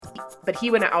But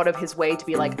he went out of his way to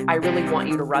be like, I really want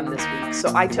you to run this week.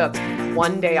 So I took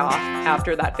one day off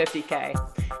after that 50K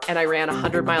and I ran a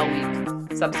 100-mile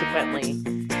week subsequently.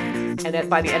 And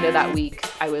by the end of that week,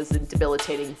 I was in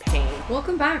debilitating pain.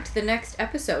 Welcome back to the next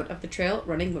episode of the Trail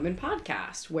Running Women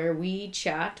podcast, where we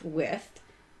chat with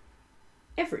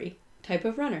every type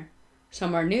of runner.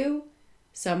 Some are new,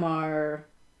 some are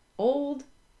old,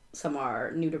 some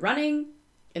are new to running,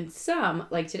 and some,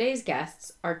 like today's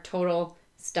guests, are total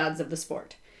studs of the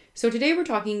sport. So today we're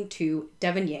talking to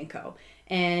Devon Yanko,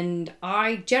 and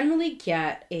I generally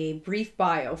get a brief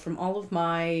bio from all of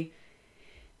my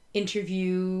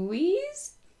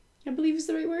interviewees, I believe is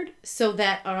the right word, so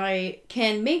that I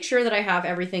can make sure that I have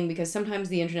everything, because sometimes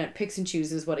the internet picks and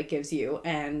chooses what it gives you,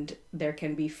 and there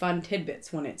can be fun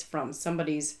tidbits when it's from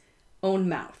somebody's own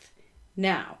mouth.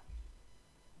 Now,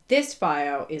 this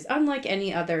bio is unlike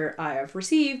any other I have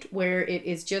received, where it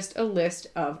is just a list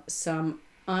of some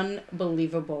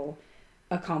unbelievable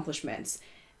accomplishments,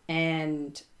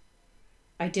 and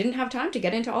I didn't have time to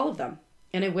get into all of them,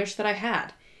 and I wish that I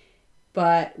had.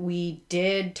 But we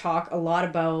did talk a lot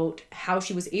about how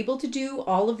she was able to do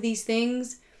all of these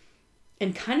things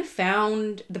and kind of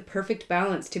found the perfect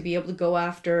balance to be able to go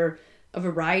after a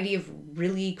variety of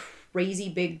really crazy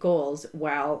big goals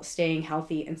while staying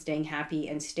healthy and staying happy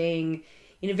and staying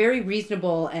in a very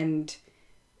reasonable and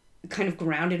kind of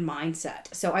grounded mindset.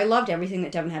 So I loved everything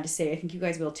that Devon had to say. I think you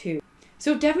guys will too.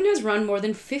 So Devon has run more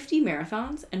than 50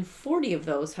 marathons, and 40 of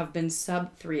those have been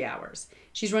sub 3 hours.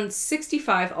 She's run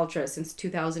 65 ultras since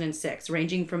 2006,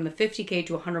 ranging from the 50K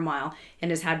to 100-mile, and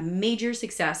has had major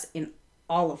success in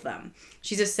all of them.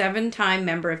 She's a 7-time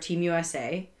member of Team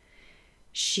USA.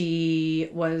 She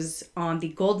was on the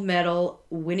gold medal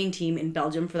winning team in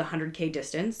Belgium for the 100K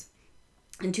distance.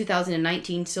 In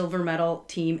 2019, silver medal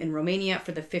team in Romania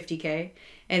for the 50K.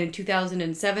 And in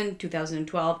 2007,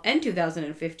 2012, and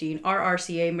 2015,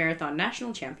 RRCA Marathon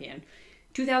National Champion.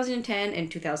 2010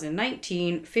 and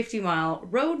 2019, 50-mile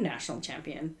road national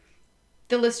champion.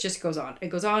 The list just goes on. It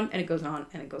goes on and it goes on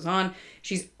and it goes on.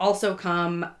 She's also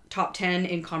come top 10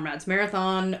 in Comrades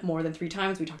Marathon more than 3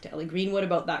 times. We talked to Ellie Greenwood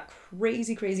about that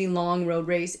crazy, crazy long road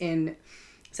race in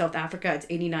South Africa. It's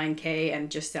 89K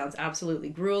and just sounds absolutely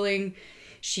grueling.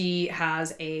 She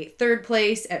has a 3rd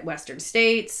place at Western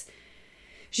States.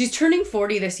 She's turning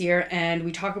 40 this year, and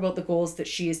we talk about the goals that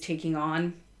she is taking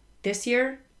on this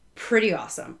year. Pretty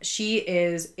awesome. She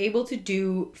is able to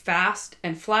do fast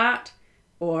and flat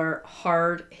or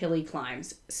hard hilly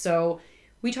climbs. So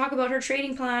we talk about her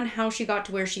training plan, how she got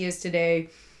to where she is today.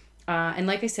 And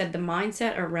like I said, the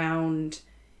mindset around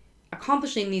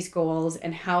accomplishing these goals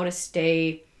and how to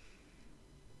stay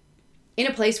in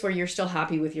a place where you're still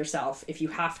happy with yourself if you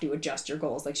have to adjust your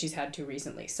goals like she's had to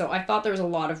recently. So I thought there was a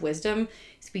lot of wisdom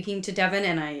speaking to Devon,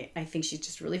 and I think she's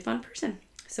just a really fun person.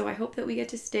 So I hope that we get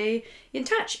to stay in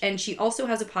touch. And she also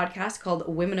has a podcast called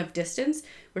Women of Distance,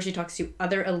 where she talks to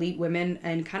other elite women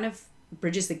and kind of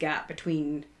bridges the gap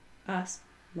between us,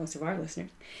 most of our listeners,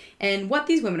 and what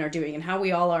these women are doing and how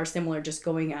we all are similar, just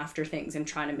going after things and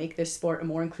trying to make this sport a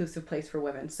more inclusive place for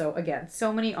women. So again,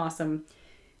 so many awesome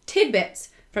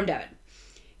tidbits from Devon.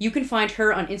 You can find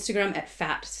her on Instagram at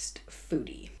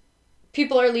FastFoodie.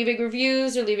 People are leaving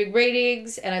reviews or leaving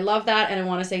ratings, and I love that, and I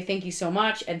want to say thank you so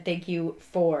much, and thank you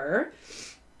for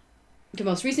the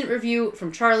most recent review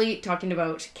from Charlie talking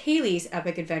about Kaylee's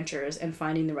epic adventures and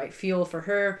finding the right fuel for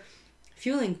her.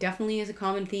 Fueling definitely is a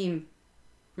common theme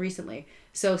recently.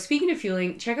 So speaking of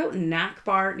fueling, check out Knack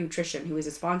Bar Nutrition, who is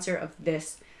a sponsor of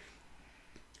this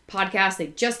podcast. They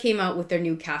just came out with their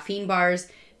new caffeine bars.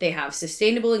 They have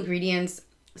sustainable ingredients,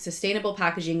 sustainable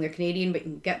packaging. They're Canadian, but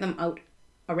you can get them out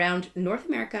around North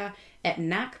America at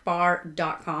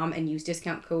knackbar.com and use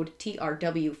discount code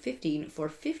TRW15 for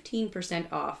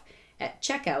 15% off at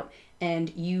checkout. And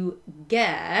you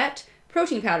get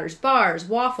protein powders, bars,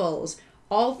 waffles,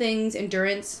 all things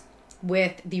endurance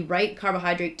with the right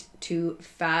carbohydrate to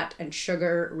fat and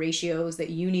sugar ratios that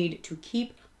you need to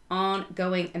keep on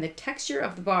going. And the texture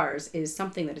of the bars is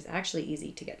something that is actually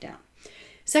easy to get down.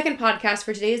 Second podcast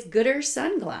for today is Gooder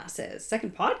Sunglasses.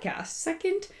 Second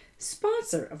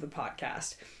sponsor of the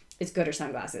podcast is Gooder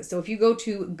Sunglasses. So if you go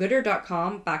to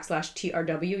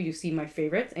gooder.com/TRW, you see my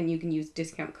favorites, and you can use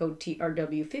discount code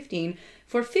TRW15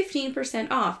 for 15%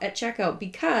 off at checkout,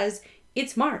 because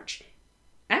it's March.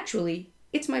 Actually,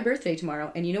 it's my birthday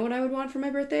tomorrow, and you know what I would want for my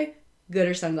birthday?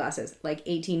 Gooder sunglasses, like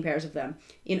 18 pairs of them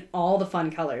in all the fun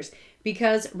colors,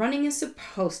 because running is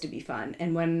supposed to be fun.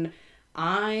 And when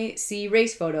I see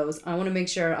race photos, I want to make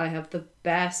sure I have the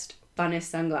best, funnest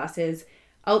sunglasses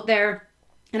out there,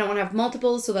 and I want to have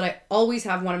multiples so that I always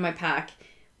have one in my pack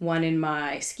one in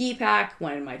my ski pack,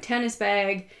 one in my tennis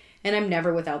bag, and I'm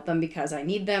never without them because I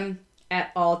need them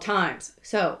at all times.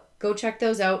 So go check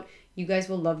those out. You guys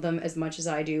will love them as much as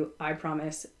I do, I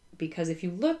promise, because if you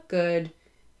look good,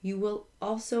 you will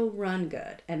also run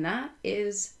good, and that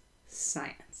is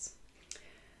science.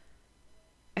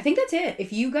 I think that's it.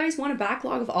 If you guys want a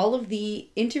backlog of all of the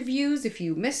interviews, if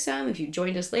you missed some, if you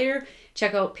joined us later,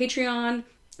 check out Patreon.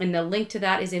 And the link to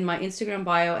that is in my Instagram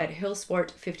bio at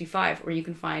hillsport55, where you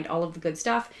can find all of the good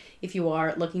stuff. If you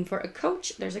are looking for a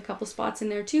coach, there's a couple spots in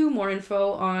there too. More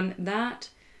info on that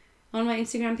on my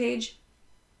Instagram page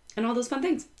and all those fun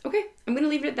things. Okay, I'm going to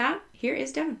leave it at that. Here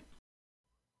is Devon.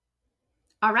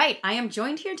 All right, I am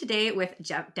joined here today with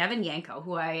Devon Yanko,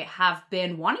 who I have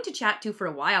been wanting to chat to for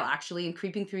a while, actually, and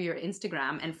creeping through your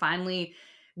Instagram, and finally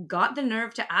got the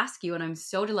nerve to ask you. And I'm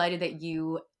so delighted that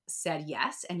you said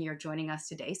yes, and you're joining us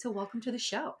today. So welcome to the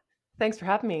show. Thanks for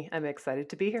having me. I'm excited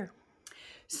to be here.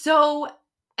 So,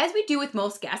 as we do with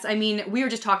most guests, I mean, we were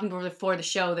just talking before the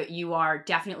show that you are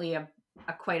definitely a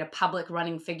quite a public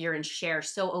running figure and share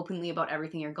so openly about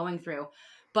everything you're going through.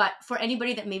 But for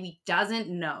anybody that maybe doesn't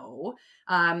know,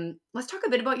 let's talk a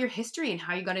bit about your history and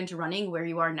how you got into running, where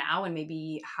you are now, and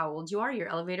maybe how old you are, your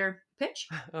elevator pitch.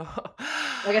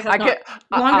 I guess that's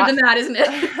longer than that, isn't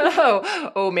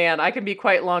it? oh man, I can be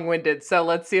quite long-winded. So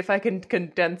let's see if I can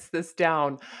condense this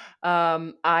down.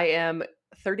 I am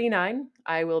 39.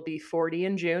 I will be 40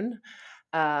 in June.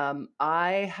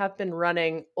 I have been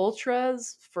running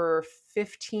ultras for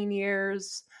 15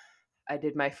 years. I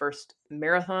did my first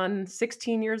marathon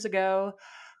 16 years ago.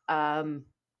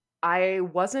 I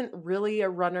wasn't really a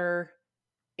runner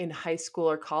in high school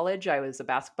or college. I was a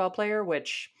basketball player,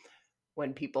 which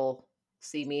when people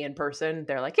see me in person,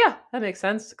 they're like, yeah, that makes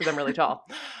sense because I'm really tall.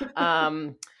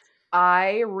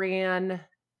 I ran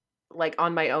like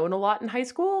on my own a lot in high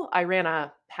school. I ran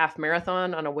a half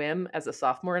marathon on a whim as a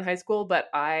sophomore in high school, but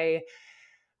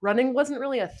running wasn't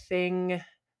really a thing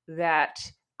that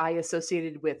I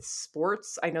associated with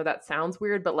sports. I know that sounds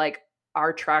weird, but like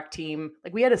our track team,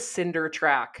 like we had a cinder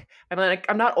track.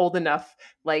 I'm not old enough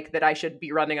like that I should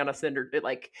be running on a cinder.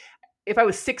 Like if I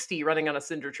was 60, running on a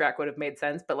cinder track would have made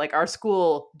sense. But like our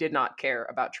school did not care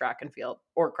about track and field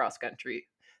or cross country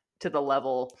to the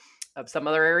level of some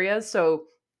other areas. So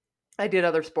I did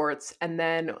other sports. And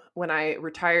then when I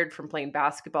retired from playing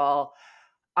basketball,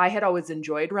 I had always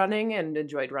enjoyed running and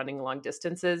enjoyed running long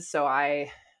distances. So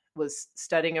I was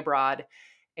studying abroad,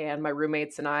 and my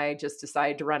roommates and I just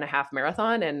decided to run a half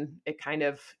marathon, and it kind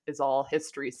of is all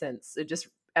history since. It just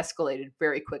escalated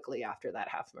very quickly after that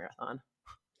half marathon.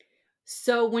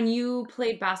 So when you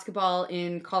played basketball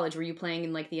in college, were you playing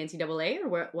in like the NCAA,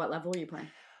 or what level were you playing?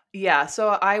 Yeah,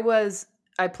 so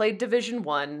I played Division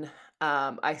One.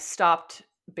 I stopped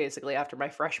basically after my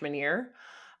freshman year.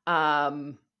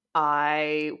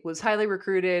 I was highly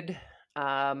recruited,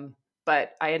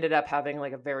 but I ended up having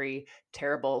like a very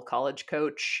terrible college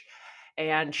coach,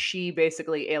 and she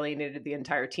basically alienated the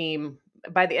entire team.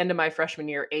 By the end of my freshman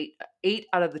year, eight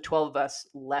out of the 12 of us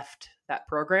left that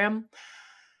program.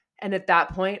 And at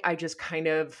that point, I just kind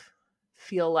of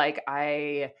feel like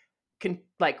I can,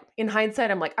 like, in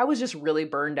hindsight, I'm like, I was just really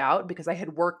burned out because I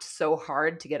had worked so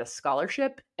hard to get a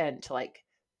scholarship and to like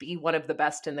be one of the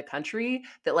best in the country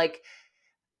that like,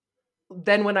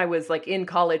 then when I was like in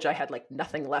college, I had like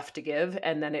nothing left to give.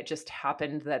 And then it just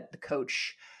happened that the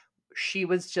coach, she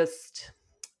was just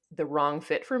the wrong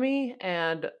fit for me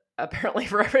and apparently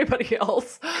for everybody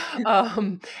else.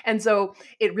 And so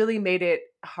it really made it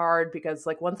hard because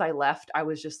like once I left, I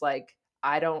was just like,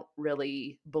 I don't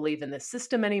really believe in this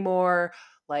system anymore.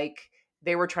 Like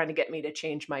they were trying to get me to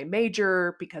change my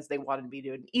major because they wanted me to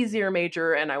do an easier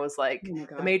major. And I was like, Oh my the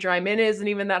God. major I'm in isn't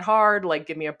even that hard. Like,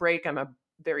 give me a break. I'm a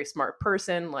very smart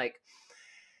person. Like,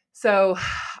 so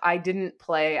I didn't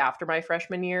play after my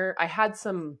freshman year. I had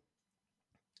some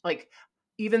like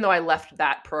even though I left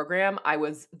that program, I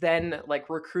was then like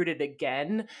recruited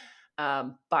again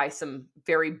by some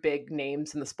very big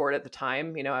names in the sport at the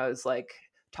time. You know, I was like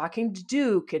talking to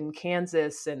Duke and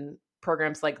Kansas and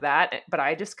programs like that. But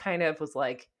I just kind of was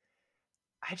like,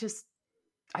 I just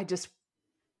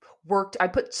worked. I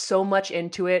put so much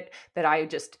into it that I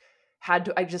just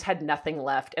had nothing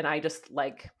left. And I just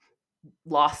like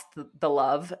lost the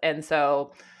love. And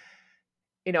so,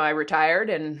 you know, I retired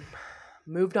and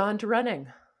moved on to running.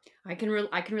 I can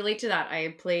relate to that.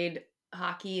 I played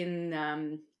hockey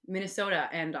in Minnesota,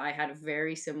 and I had a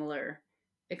very similar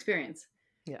experience.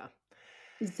 Yeah.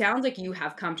 It sounds like you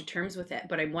have come to terms with it,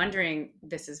 but I'm wondering,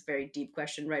 this is a very deep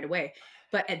question right away.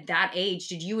 But at that age,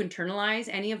 did you internalize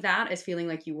any of that as feeling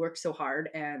like you worked so hard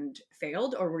and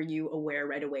failed, or were you aware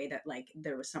right away that like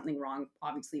there was something wrong,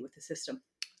 obviously, with the system?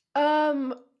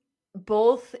 Um,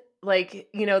 Both, like,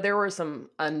 there were some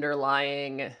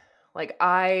underlying, like,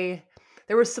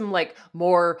 there was some, like,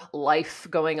 more life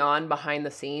going on behind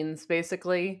the scenes,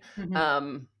 basically, Hmm.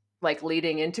 um, like,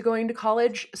 leading into going to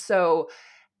college. So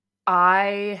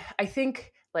I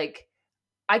think, like,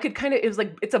 I could kind of, it was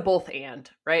like, it's a both and,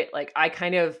 right? Like, I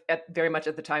kind of, very much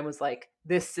at the time, was like,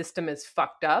 this system is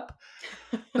fucked up.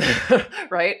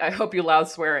 Right? I hope you allow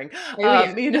swearing. Oh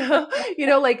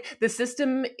yeah. Like, the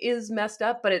system is messed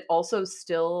up, but it also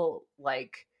still,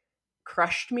 like,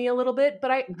 crushed me a little bit.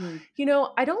 But Hmm.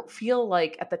 I don't feel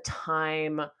like at the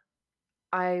time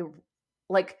I,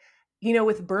 like,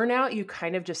 with burnout, you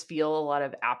kind of just feel a lot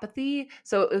of apathy.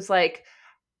 So it was like,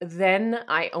 then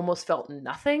I almost felt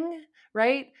nothing,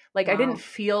 right? Like, I didn't Wow.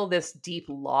 feel this deep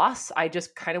loss. I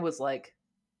just kind of was like,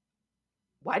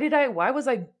 why was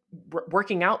I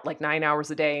working out like 9 hours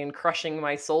a day and crushing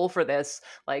my soul for this?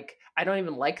 Like, I don't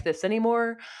even like this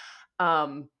anymore.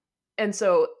 Um, and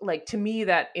so, like, to me,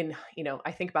 that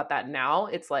I think about that now,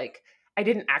 it's like, I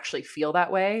didn't actually feel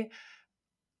that way.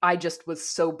 I just was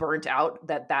so burnt out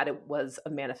that it was a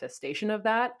manifestation of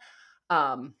that.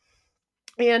 Um,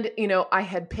 and, I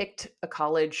had picked a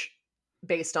college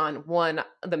based on one,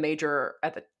 the major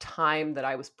at the time that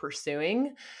I was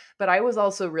pursuing, but I was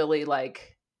also really,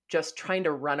 like, just trying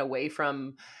to run away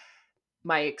from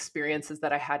my experiences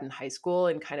that I had in high school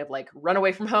and kind of, like, run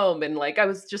away from home. And, like, I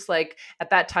was just like, at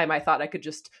that time, I thought I could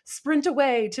just sprint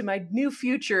away to my new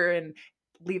future and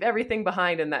leave everything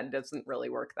behind. And that doesn't really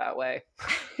work that way.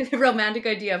 The romantic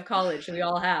idea of college we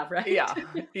all have, right? Yeah.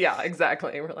 Yeah,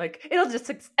 exactly. We're like, it'll just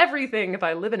fix everything if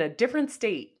I live in a different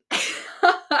state.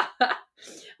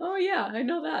 Oh yeah, I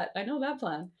know that. I know that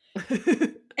plan.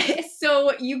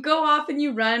 So you go off and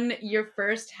you run your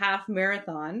first half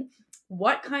marathon.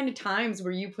 What kind of times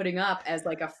were you putting up as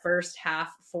like a first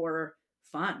half for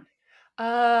fun?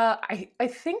 I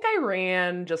think I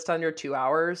ran just under 2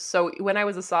 hours. So when I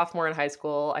was a sophomore in high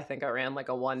school, I think I ran like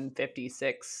a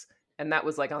 1:56, and that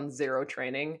was, like, on 0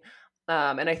 training.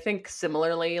 And I think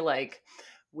similarly, like,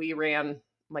 we ran,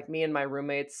 like, me and my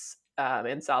roommates,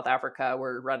 in South Africa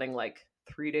were running, like,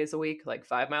 3 days a week, like,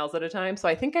 5 miles at a time. So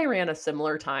I think I ran a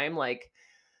similar time, like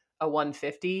a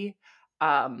 1:50.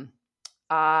 Um,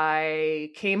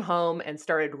 I came home and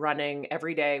started running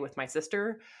every day with my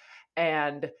sister,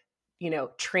 and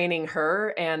training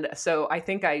her. And so I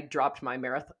think I dropped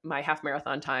my half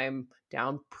marathon time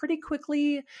down pretty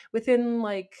quickly within,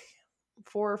 like,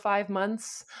 4 or 5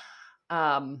 months.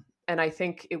 And I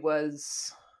think it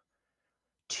was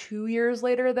 2 years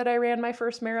later that I ran my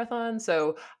first marathon.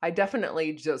 So I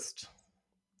definitely just,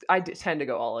 tend to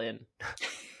go all in.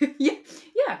 Yeah,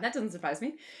 yeah, that doesn't surprise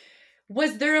me.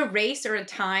 Was there a race or a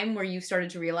time where you started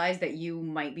to realize that you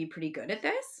might be pretty good at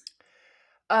this?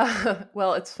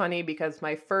 Well, it's funny because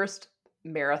my first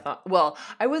marathon, well,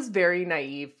 I was very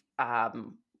naive,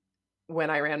 when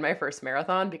I ran my first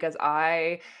marathon, because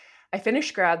I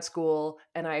finished grad school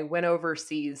and I went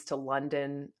overseas to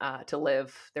London, to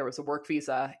live. There was a work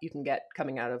visa you can get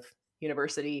coming out of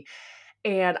university.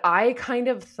 And I kind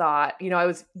of thought, I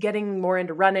was getting more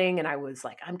into running, and I was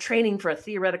like, I'm training for a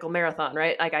theoretical marathon,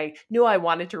 right? Like, I knew I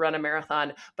wanted to run a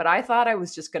marathon, but I thought I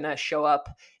was just going to show up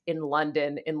in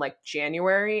London in, like,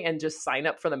 January and just sign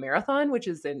up for the marathon, which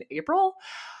is in April.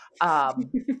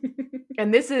 Um,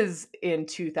 and this is in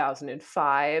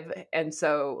 2005. And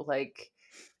so, like,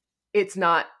 it's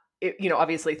not,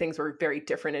 obviously things were very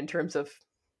different in terms of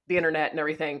the internet and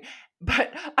everything.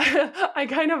 But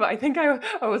I think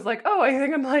I was like, oh, I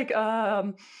think I'm like,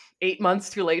 8 months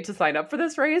too late to sign up for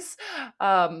this race.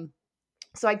 Um,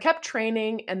 so I kept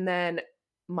training, and then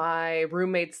my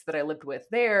roommates that I lived with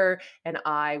there and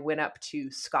I went up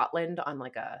to Scotland on,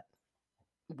 like, a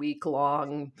week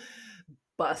long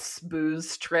bus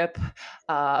booze trip.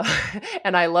 Uh,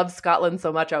 and I love Scotland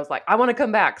so much. I was like, I want to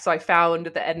come back. So I found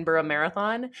the Edinburgh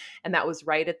Marathon, and that was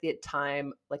right at the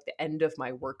time, like, the end of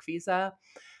my work visa.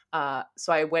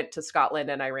 So I went to Scotland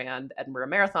and I ran the Edinburgh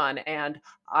Marathon, and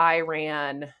I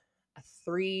ran a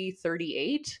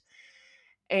 3:38.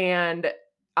 And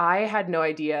I had no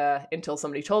idea until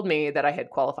somebody told me that I had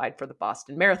qualified for the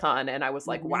Boston Marathon. And I was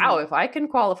like, wow, Mhm. if I can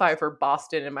qualify for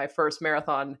Boston in my first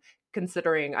marathon,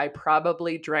 considering I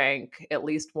probably drank at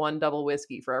least one double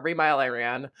whiskey for every mile I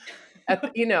ran.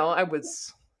 I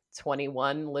was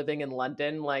 21 living in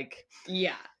London. Like,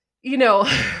 Yeah.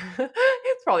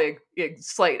 it's probably a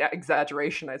slight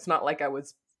exaggeration. It's not like I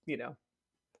was, you know,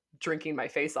 drinking my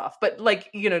face off. But like,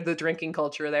 the drinking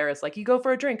culture there is like, you go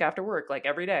for a drink after work, like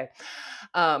every day.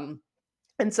 Um,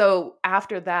 and so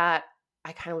after that,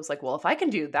 I kind of was like, well, if I can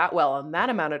do that well on that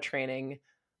amount of training,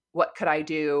 what could I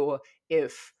do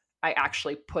if I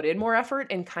actually put in more effort?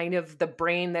 And kind of the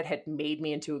brain that had made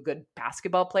me into a good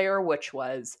basketball player, which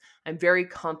was I'm very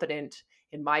confident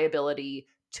in my ability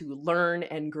to learn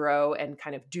and grow and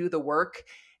kind of do the work.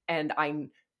 And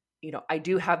I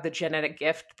do have the genetic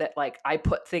gift that like I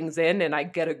put things in and I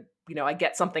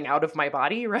get something out of my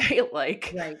body, right?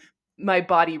 Like Right. my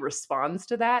body responds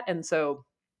to that. And so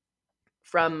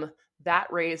from that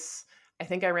race, I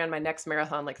think I ran my next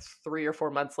marathon like 3 or 4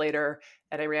 months later,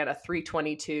 and I ran a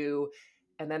 3:22.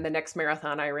 And then the next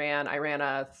marathon I ran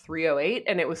a 3:08.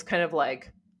 And it was kind of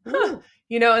like, Ooh.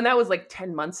 and that was like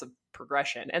 10 months of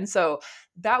progression. And so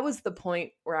that was the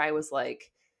point where I was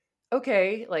like,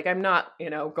 okay, like I'm not,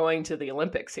 going to the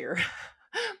Olympics here.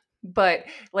 But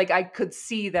like I could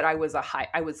see that I was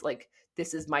like,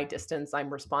 this is my distance.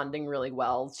 I'm responding really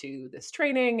well to this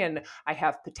training and I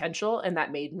have potential. And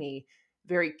that made me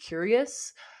very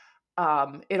curious.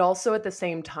 It also at the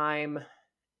same time,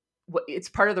 it's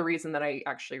part of the reason that I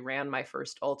actually ran my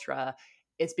first ultra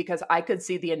is because I could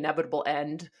see the inevitable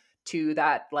end to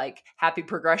that like happy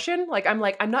progression.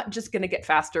 I'm not just going to get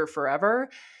faster forever.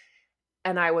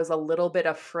 And I was a little bit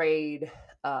afraid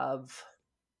of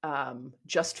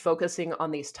just focusing on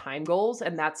these time goals,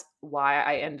 and that's why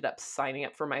I ended up signing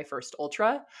up for my first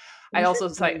ultra. I also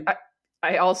si- Interesting.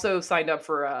 I also signed up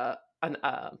for an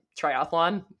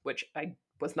triathlon, which I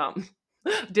was not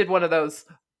did one of those.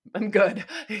 I'm good,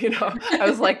 I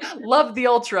was like, love the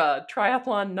ultra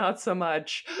triathlon, not so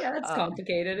much. Yeah, that's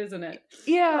complicated, isn't it?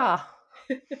 Yeah,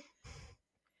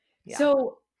 yeah.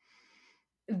 So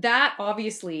that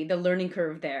obviously the learning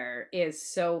curve there is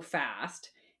so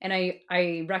fast. And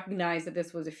I recognize that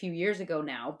this was a few years ago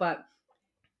now, but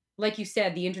like you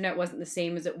said, the internet wasn't the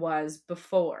same as it was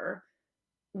before.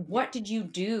 What did you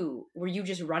do? Were you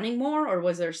just running more, or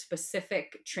was there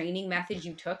specific training methods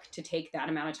you took to take that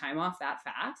amount of time off that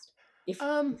fast?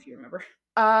 Um, If you remember.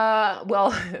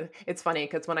 well, it's funny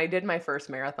because when I did my first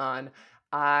marathon,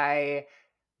 I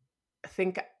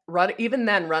think even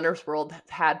then Runner's World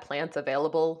had plants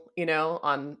available,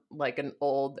 on like an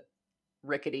old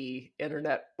rickety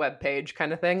internet web page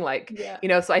kind of thing. Like,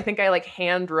 Yeah. so I think I like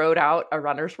hand wrote out a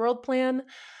Runner's World plan.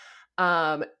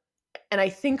 Um, and I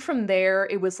think from there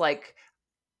it was like,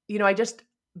 I just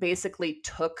basically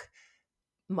took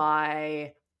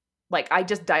my I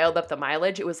just dialed up the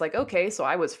mileage. It was like, okay, so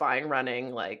I was fine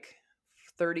running like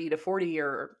 30 to 40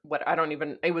 or what I don't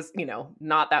even it was,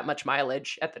 not that much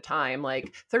mileage at the time,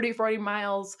 like 30, 40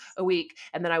 miles a week.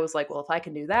 And then I was like, well, if I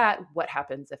can do that, what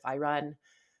happens if I run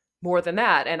more than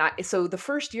that? And so the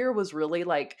first year was really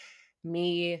like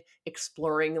me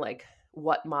exploring like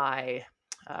what my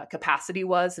capacity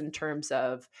was in terms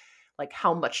of like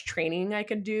how much training I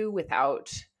can do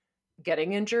without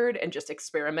getting injured and just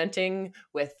experimenting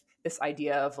with this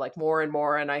idea of like more and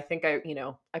more. And I think I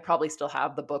probably still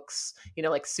have the books,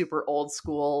 like super old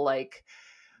school, like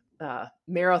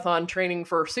marathon training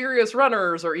for serious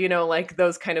runners or, like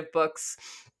those kind of books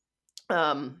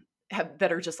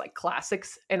that are just like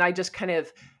classics. And I just kind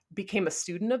of became a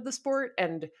student of the sport.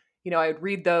 And, I would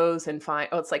read those and find,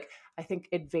 it's like, I think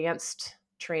Advanced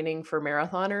Training for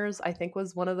Marathoners, I think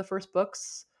was one of the first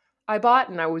books I bought.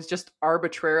 And I was just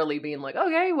arbitrarily being like,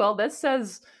 okay, well, this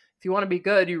says if you want to be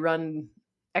good, you run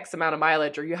X amount of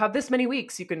mileage, or you have this many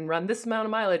weeks, you can run this amount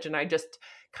of mileage. And I just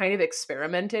kind of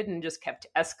experimented and just kept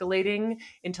escalating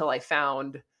until I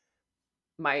found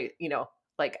my,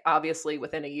 like obviously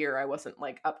within a year, I wasn't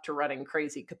like up to running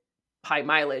crazy high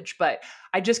mileage, but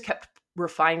I just kept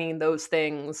refining those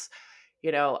things.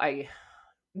 I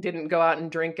didn't go out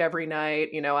and drink every night.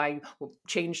 I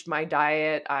changed my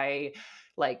diet. I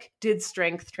like did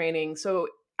strength training. So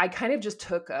I kind of just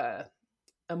took a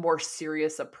more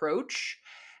serious approach.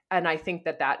 And I think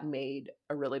that made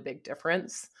a really big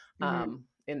difference Mhm.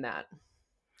 in that.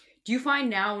 Do you find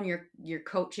now when you're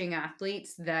coaching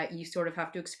athletes that you sort of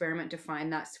have to experiment to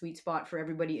find that sweet spot for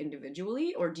everybody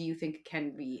individually, or do you think it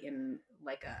can be in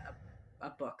like a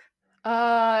book?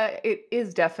 It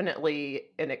is definitely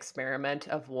an experiment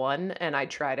of one. And I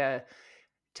try to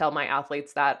tell my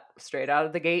athletes that straight out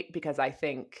of the gate because I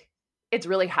think it's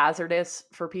really hazardous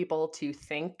for people to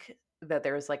think that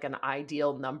there's like an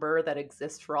ideal number that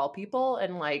exists for all people.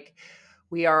 And like,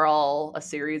 we are all a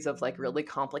series of like really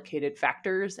complicated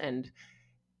factors. And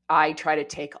I try to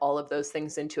take all of those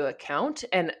things into account.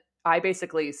 And I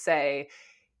basically say,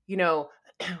 you know,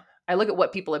 I look at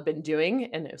what people have been doing,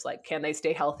 and it was like, can they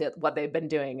stay healthy at what they've been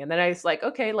doing? And then I was like,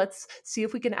 okay, let's see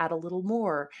if we can add a little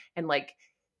more. And like,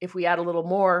 if we add a little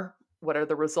more, what are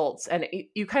the results? And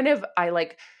you kind of, I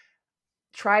like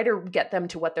try to get them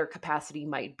to what their capacity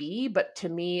might be. But to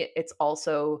me, it's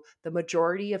also the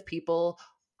majority of people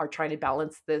are trying to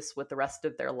balance this with the rest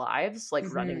of their lives.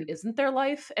 Like running Mm-hmm. isn't their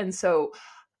life. And so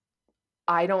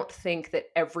I don't think that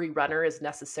every runner is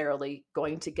necessarily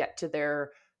going to get to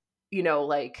their,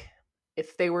 like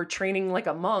if they were training like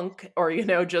a monk or,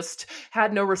 just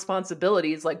had no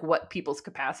responsibilities, like what people's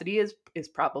capacity is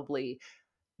probably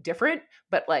different.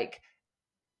 But like,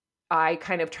 I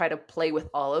kind of try to play with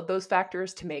all of those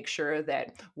factors to make sure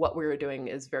that what we were doing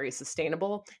is very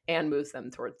sustainable and moves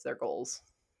them towards their goals.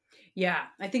 Yeah,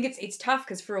 I think it's tough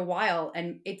because for a while,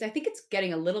 and I think it's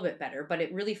getting a little bit better, but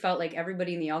it really felt like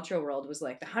everybody in the ultra world was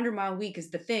like the 100 mile week is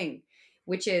the thing,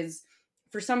 which is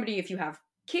for somebody if you have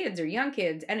kids or young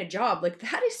kids and a job, like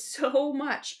that is so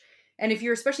much. And if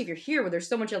you're especially if you're here where there's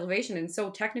so much elevation and so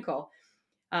technical,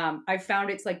 I've found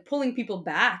it's like pulling people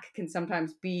back can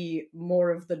sometimes be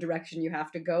more of the direction you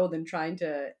have to go than trying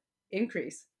to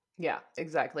increase. Yeah,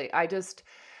 exactly. I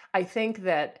think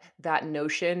that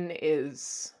notion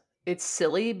it's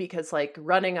silly because like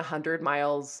running 100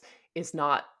 miles is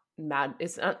not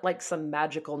it's not like some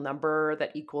magical number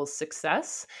that equals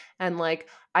success. And like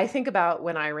I think about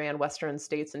when I ran Western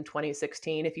States in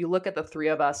 2016, if you look at the three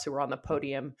of us who were on the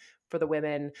podium for the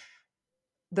women,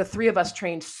 the three of us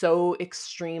trained so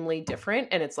extremely different,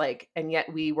 and it's like, and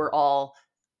yet we were all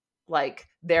like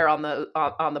there on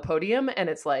the podium. And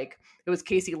it's like it was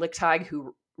Casey Lichtig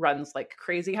who runs like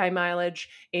crazy high mileage,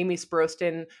 Amy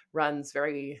Sproston runs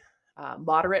very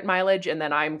moderate mileage, and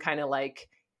then I'm kind of like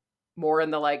more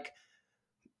in the like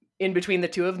in between the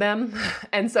two of them.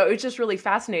 And so it's just really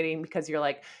fascinating because you're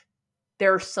like,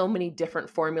 there are so many different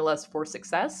formulas for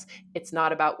success. It's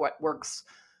not about what works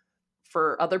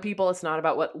for other people, it's not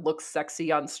about what looks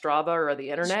sexy on Strava or the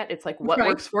internet, it's like what Right.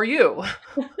 works for you.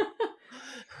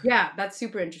 Yeah, that's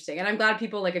super interesting. And I'm glad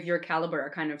people like if you're a caliber are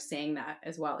kind of saying that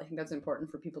as well. I think that's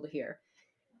important for people to hear.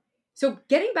 So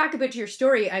getting back a bit to your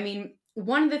story, I mean,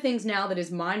 one of the things now that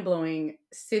is mind blowing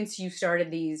since you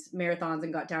started these marathons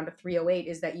and got down to 3:08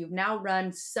 is that you've now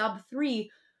run sub 3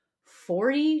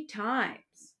 40 times.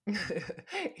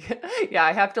 Yeah,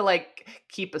 I have to like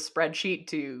keep a spreadsheet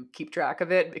to keep track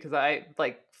of it because I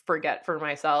like forget for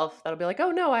myself. That'll be like,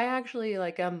 oh no, I actually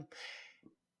like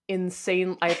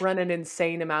insane. I've run an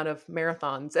insane amount of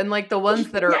marathons, and like Yes. the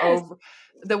ones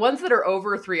that are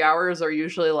over 3 hours are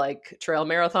usually like trail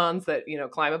marathons that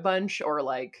climb a bunch, or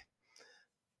like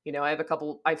I have a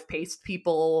couple. I've paced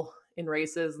people in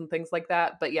races and things like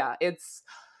that. But yeah, it's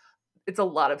a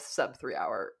lot of sub 3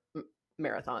 hour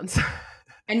marathons.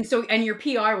 And your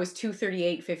PR was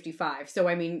 2:38:55. So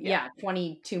I mean, Yeah. yeah,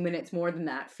 22 minutes more than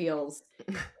that feels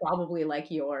probably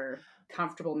like your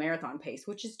comfortable marathon pace,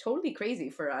 which is totally crazy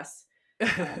for us.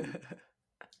 Um,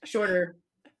 shorter,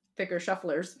 thicker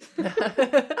shufflers.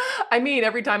 I mean,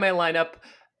 every time I line up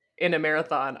in a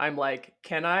marathon, I'm like,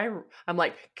 can I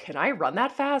run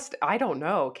that fast? I don't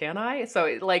know. Can I? So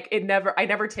I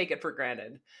never take it for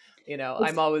granted.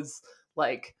 I'm always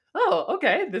like, oh,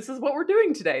 okay, this is what we're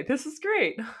doing today. This is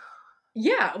great.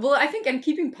 Yeah, well, I think and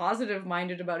keeping positive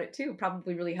minded about it too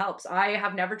probably really helps. I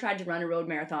have never tried to run a road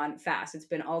marathon fast. It's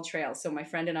been all trails. So my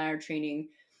friend and I are training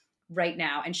right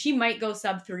now, and she might go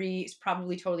sub 3. Is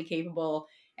probably totally capable.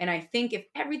 And I think if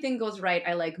everything goes right,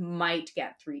 I like might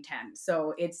get 3:10.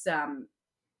 So it's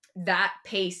that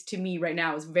pace to me right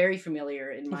now is very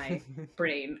familiar in my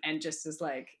brain and just is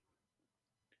like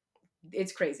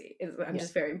it's crazy. I'm Yeah.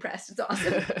 just very impressed. It's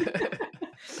awesome.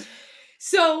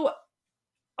 So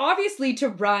obviously to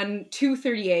run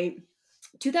 2:38,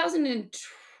 2000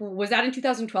 was that in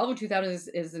 2012 or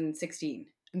 2016?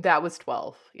 That was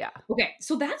 12. Yeah. Okay,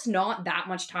 so that's not that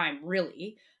much time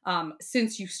really,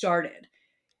 since you started.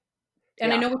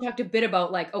 And I Yeah. know we talked a bit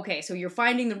about like, okay, so you're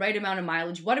finding the right amount of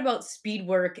mileage. What about speed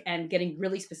work and getting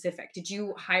really specific? Did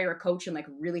you hire a coach and like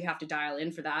really have to dial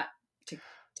in for that to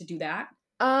to do that?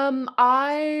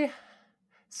 I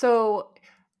so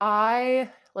I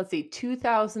let's see,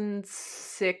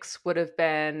 2006 would have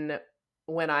been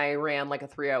when I ran like a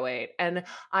 3:08, and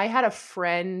I had a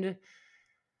friend.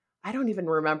 I don't even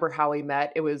remember how we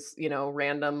met. It was,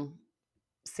 random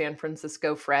San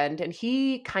Francisco friend, and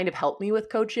he kind of helped me with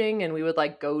coaching, and we would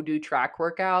like go do track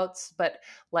workouts. But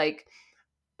like,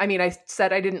 I mean, I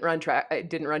said I didn't run track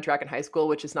in high school,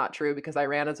 which is not true because I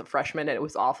ran as a freshman and it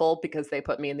was awful because they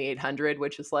put me in the 800,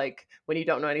 which is like when you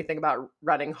don't know anything about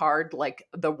running hard, like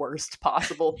the worst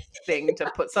possible thing to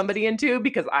put somebody into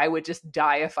because I would just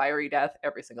die a fiery death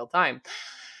every single time.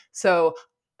 So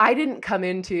I didn't come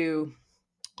into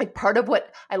like part of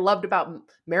what I loved about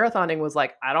marathoning was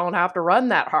like, I don't have to run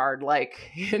that hard.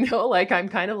 Like, like I'm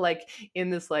kind of like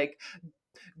in this like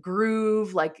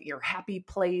groove, like your happy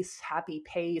place, happy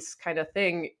pace kind of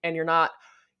thing. And you're not,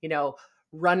 you know,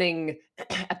 running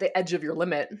at the edge of your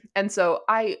limit. And so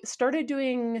I started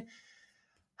doing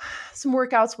some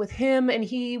workouts with him, and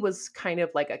he was kind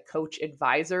of like a coach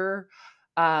advisor.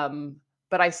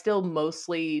 But I still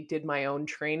mostly did my own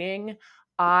training.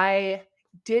 I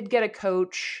did get a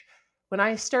coach when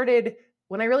I started,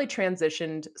 when I really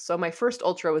transitioned. So my first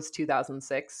ultra was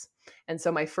 2006. And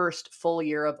so my first full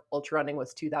year of ultra running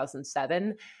was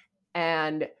 2007.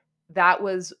 And that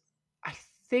was, I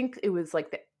think it was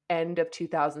like the end of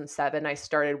 2007. I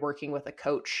started working with a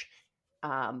coach.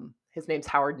 His name's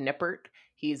Howard Nippert.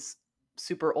 He's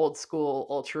super old school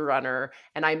ultra runner.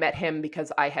 And I met him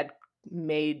because I had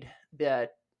made the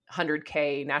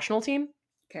 100K national team.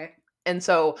 Okay. And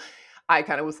so I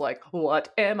kind of was like,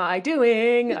 what am I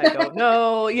doing? I don't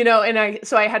know, and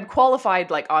I had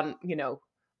qualified like on,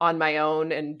 on my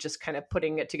own and just kind of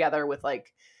putting it together with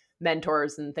like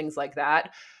mentors and things like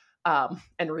that.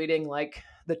 And reading like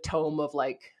the tome of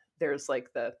like, there's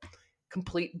like the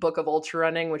complete book of ultra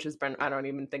running, which has been, I don't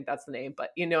even think that's the name,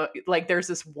 but like there's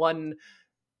this one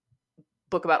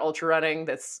book about ultra running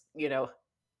that's,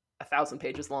 1,000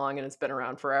 pages long and it's been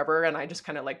around forever. And I just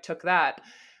kind of like took that,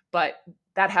 but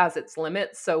that has its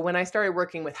limits. So when I started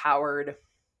working with Howard,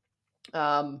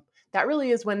 that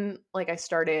really is when like I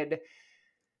started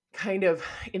kind of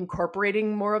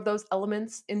incorporating more of those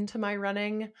elements into my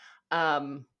running.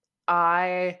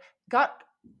 I got,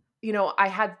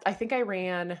 I think I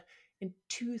ran in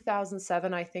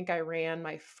 2007. I think I ran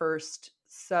my first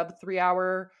sub 3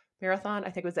 hour marathon. I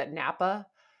think it was at Napa.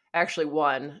 I actually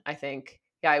won, I think.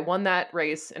 Yeah, I won that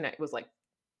race and it was like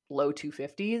low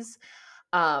 250s.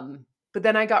 But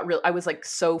then I was like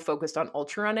so focused on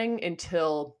ultra running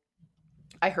until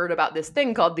I heard about this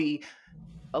thing called the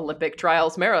Olympic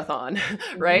Trials Marathon,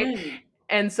 right? Mm.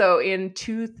 And so in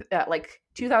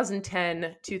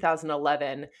 2010,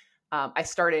 2011, I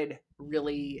started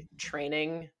really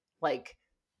training like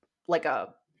a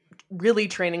really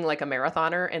training like a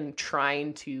marathoner and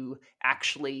trying to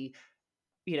actually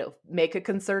make a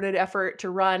concerted effort to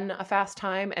run a fast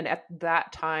time. And at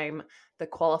that time, the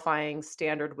qualifying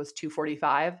standard was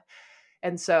 2:45.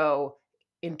 And so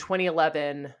in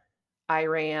 2011, I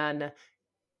ran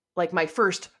like my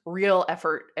first real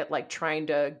effort at like trying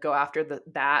to go after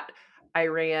that. I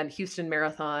ran Houston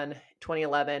Marathon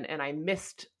 2011 and I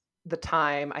missed the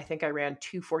time. I think I ran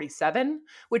 2:47,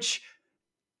 which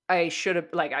I should have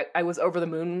like I was over the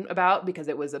moon about because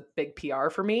it was a big PR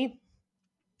for me.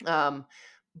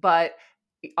 But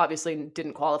obviously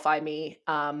didn't qualify me.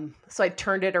 So I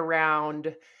turned it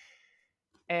around,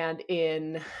 and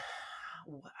in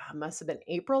must have been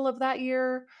April of that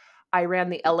year, I ran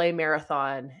the LA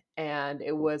Marathon, and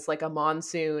it was like a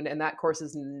monsoon, and that course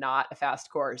is not a fast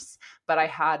course, but I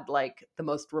had like the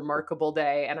most remarkable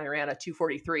day, and I ran a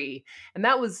 2:43, and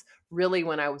that was really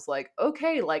when I was like,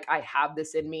 okay, like I have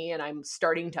this in me, and I'm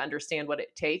starting to understand what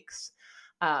it takes.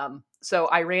 So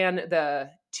I ran the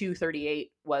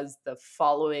 2:38 was the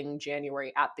following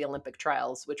January at the Olympic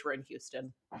trials, which were in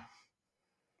Houston.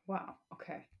 Wow.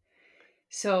 Okay.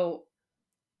 So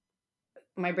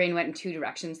my brain went in two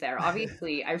directions there.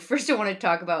 Obviously, I first want to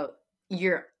talk about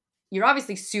you're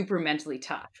obviously super mentally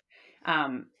tough.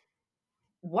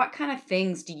 What kind of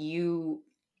things do you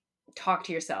talk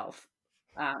to yourself,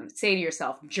 say to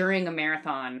yourself during a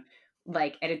marathon,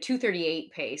 like at a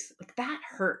 2:38 pace? Like that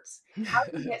hurts. How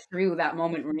do you get through that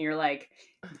moment when you're like,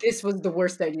 this was the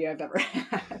worst idea I've ever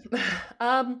had?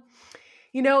 um,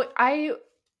 I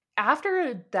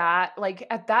after that, like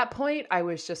at that point, I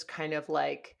was just kind of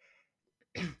like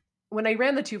when I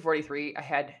ran the 2:43, I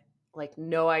had like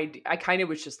no idea. I kind of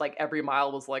was just like every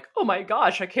mile was like, oh my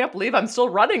gosh, I can't believe I'm still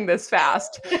running this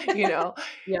fast. You know,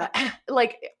 Yeah.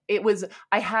 like it was,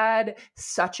 I had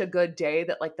such a good day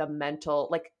that like the mental,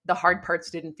 like the hard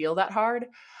parts didn't feel that hard.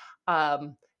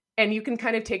 Um, and you can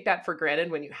kind of take that for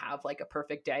granted when you have like a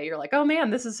perfect day. You're like, oh man,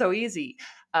 this is so easy.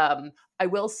 I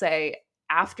will say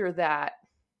after that,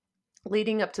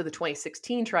 leading up to the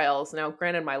 2016 trials, now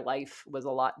granted my life was a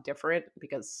lot different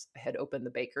because I had opened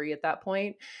the bakery at that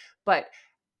point, but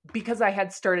because I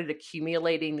had started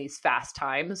accumulating these fast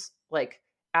times, like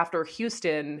after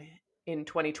Houston in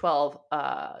 2012,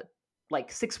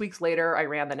 like 6 weeks later, I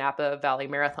ran the Napa Valley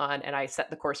Marathon and I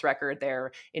set the course record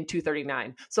there in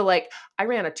 2:39. So like I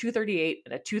ran a 2:38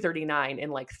 and a 2:39 in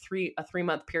like a 3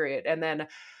 month period. And then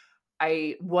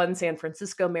I won San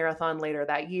Francisco Marathon later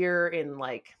that year in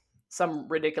like some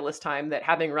ridiculous time that,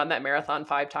 having run that marathon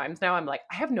 5 times now, I'm like,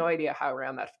 I have no idea how I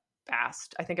ran that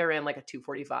fast. I think I ran like a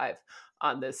 2:45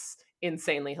 on this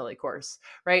insanely hilly course,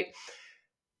 right?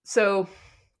 So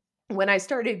when I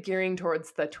started gearing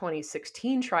towards the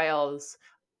 2016 trials,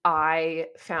 I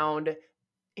found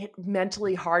it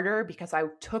mentally harder because I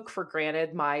took for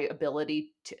granted my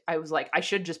ability to, I was like, I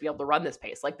should just be able to run this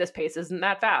pace. Like, this pace isn't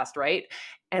that fast, right?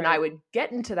 And I Right. would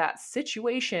get into that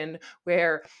situation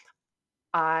where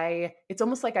it's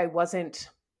almost like I wasn't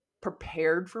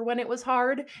prepared for when it was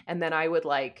hard. And then I would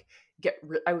like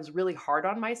I was really hard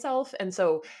on myself. And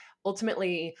so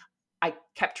ultimately, I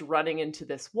kept running into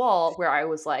this wall where I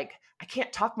was like, I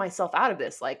can't talk myself out of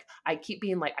this. Like, I keep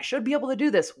being like, I should be able to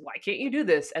do this. Why can't you do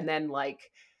this? And then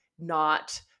like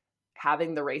not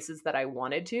having the races that I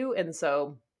wanted to. And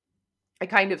so I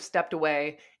kind of stepped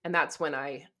away. And that's when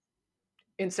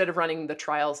instead of running the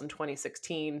trials in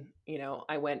 2016,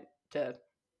 I went to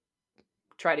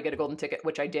try to get a golden ticket,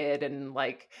 which I did, and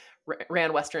like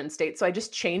ran Western States. So I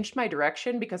just changed my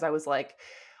direction because I was like,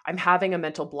 I'm having a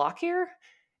mental block here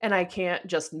and I can't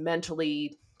just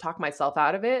mentally talk myself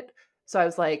out of it. So I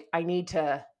was like, I need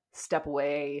to step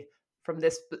away from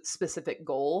this specific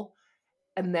goal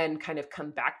and then kind of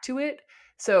come back to it.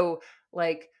 So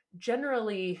like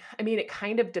generally, I mean, it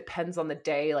kind of depends on the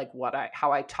day, like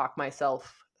how I talk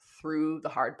myself through the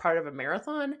hard part of a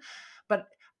marathon. But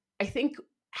I think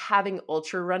having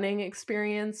ultra running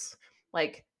experience,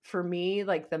 like for me,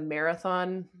 like the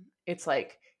marathon, it's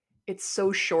like it's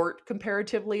so short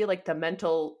comparatively, like the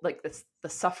mental, like the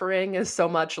suffering is so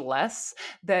much less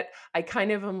that I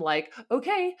kind of am like,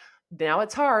 okay, now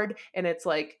it's hard. And it's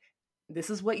like, this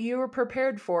is what you were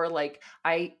prepared for. Like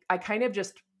I kind of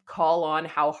just call on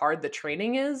how hard the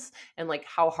training is and like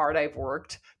how hard I've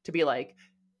worked to be like,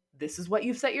 this is what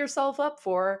you've set yourself up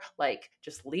for. Like,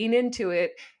 just lean into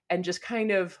it and just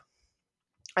kind of,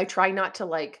 I try not to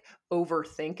like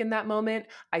overthink in that moment.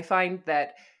 I find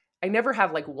that I never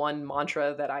have like one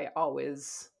mantra that I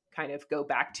always kind of go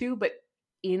back to, but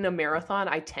in a marathon,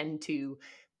 I tend to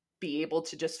be able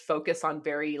to just focus on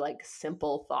very like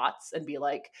simple thoughts and be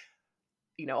like,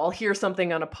 I'll hear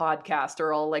something on a podcast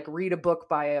or I'll like read a book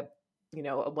by a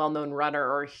well-known runner,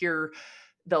 or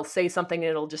they'll say something and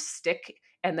it'll just stick.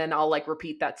 And then I'll like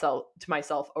repeat that to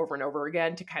myself over and over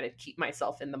again to kind of keep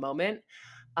myself in the moment.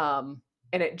 And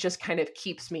it just kind of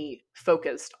keeps me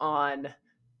focused on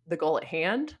the goal at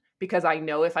hand, because I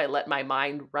know if I let my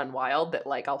mind run wild that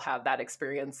like I'll have that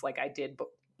experience like I did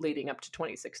leading up to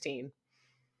 2016.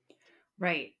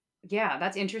 Right. Yeah,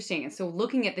 that's interesting. And so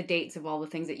looking at the dates of all the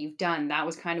things that you've done, that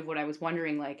was kind of what I was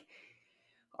wondering. Like,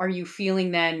 are you feeling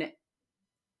then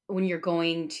when you're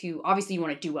going to, obviously you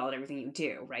want to do well at everything you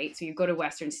do, right? So you go to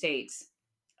Western States,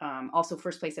 also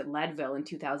first place at Leadville in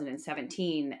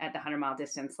 2017 at the 100-mile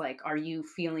distance. Like, are you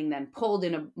feeling then pulled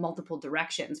in multiple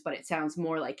directions? But it sounds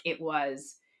more like it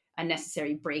was a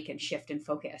necessary break and shift in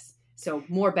focus. So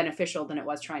more beneficial than it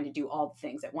was trying to do all the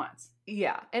things at once.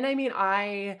 Yeah. And I mean,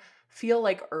 I feel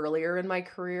like earlier in my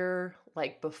career,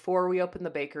 like before we opened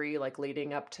the bakery, like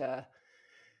leading up to,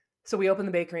 so we opened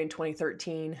the bakery in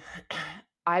 2013.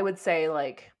 I would say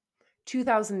like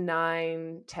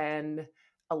 2009, 10,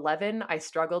 11, I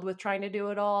struggled with trying to do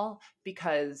it all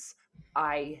because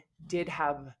I did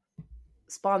have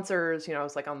sponsors. I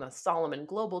was like on the Solomon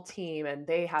Global team and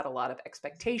they had a lot of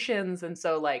expectations. And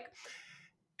so like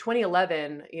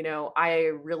 2011,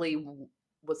 I really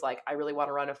was like, I really want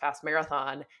to run a fast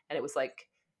marathon. And it was like,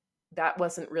 that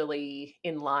wasn't really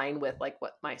in line with like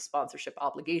what my sponsorship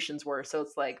obligations were. So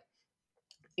it's like,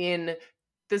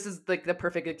 this is like the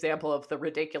perfect example of the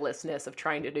ridiculousness of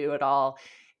trying to do it all.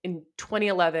 In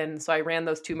 2011, so I ran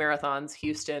those 2 marathons,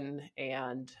 Houston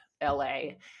and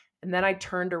LA. And then I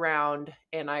turned around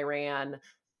and I ran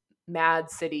Mad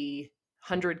City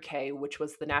 100K, which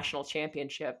was the national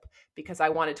championship, because I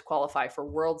wanted to qualify for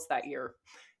Worlds that year.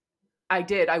 I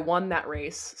did. I won that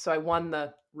race. So I won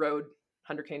the road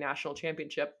 100K national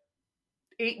championship.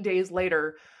 8 days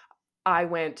later, I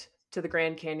went to the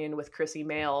Grand Canyon with Chrissy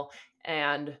Mail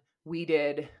and we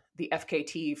did the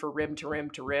FKT for rim to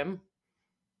rim to rim.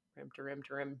 Rim to rim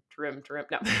to rim to rim to rim.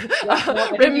 No.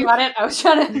 I think you got it. I was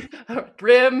trying to.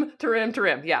 Rim to rim to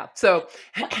rim. Yeah. So,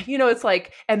 it's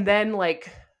like, and then like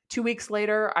 2 weeks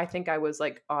later, I think I was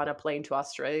like on a plane to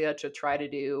Australia to try to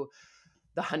do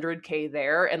the 100K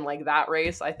there. And like that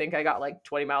race, I think I got like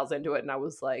 20 miles into it and I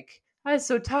was like, I was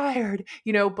so tired,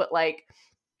 but like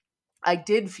I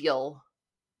did feel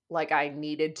like I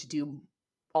needed to do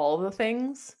all the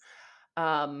things.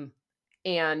 And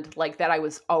like that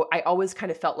I always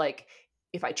kind of felt like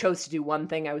if I chose to do one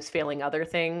thing, I was failing other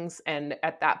things. And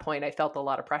at that point, I felt a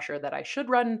lot of pressure that I should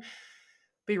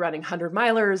be running 100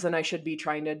 milers and I should be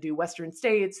trying to do Western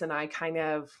States. And I kind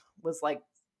of was like,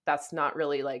 that's not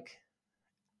really like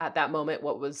at that moment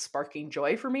what was sparking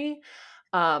joy for me.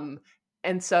 Um,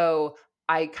 and so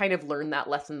I kind of learned that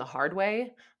lesson the hard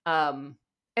way. And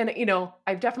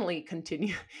I've definitely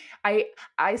continued. I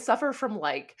I suffer from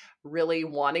like really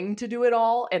wanting to do it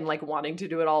all and like wanting to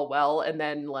do it all well, and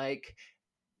then like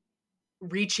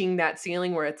reaching that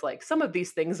ceiling where it's like some of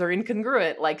these things are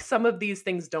incongruent, like some of these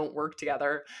things don't work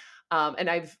together. And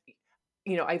I've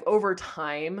over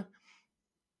time,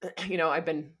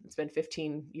 it's been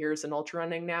 15 years in ultra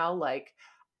running now. Like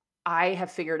I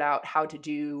have figured out how to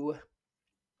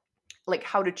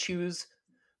choose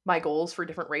my goals for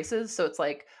different races. So it's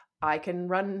like I can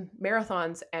run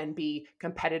marathons and be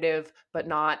competitive, but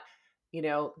not,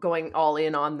 going all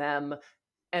in on them.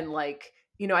 And like,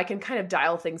 I can kind of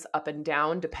dial things up and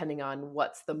down depending on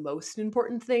what's the most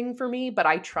important thing for me. But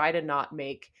I try to not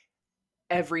make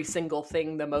every single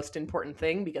thing the most important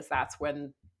thing, because that's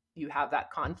when you have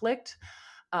that conflict.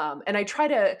 And I try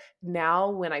to now,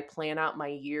 when I plan out my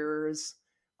years,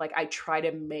 like I try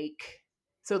to make,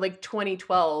 so like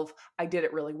 2012, I did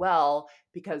it really well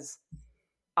because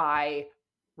I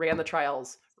ran the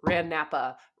trials, ran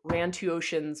Napa, ran Two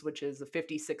Oceans, which is a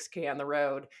 56K on the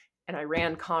road, and I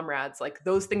ran Comrades. Like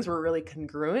those things were really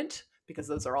congruent because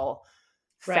those are all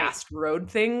Right. fast road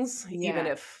things, even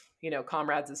Yeah. if,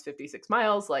 Comrades is 56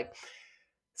 miles. Like,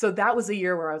 so that was a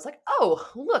year where I was like, oh,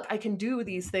 look, I can do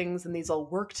these things and these all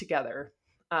work together.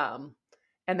 Um,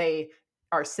 and they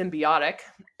are symbiotic.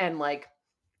 And like,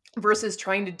 versus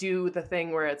trying to do the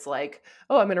thing where it's like,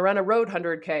 oh, I'm going to run a road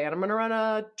 100K and I'm going to run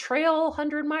a trail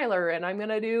 100 miler and I'm going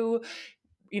to do,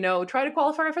 try to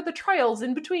qualify for the trials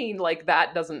in between. Like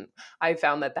I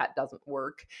found that doesn't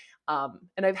work.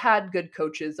 And I've had good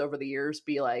coaches over the years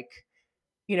be like,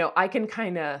 I can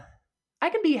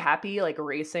be happy like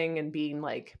racing and being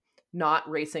like not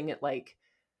racing at like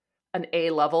an A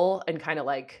level and kind of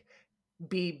like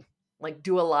be like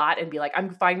do a lot and be like, I'm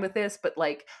fine with this. But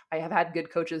like I have had good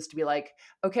coaches to be like,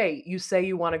 okay, you say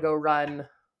you want to go run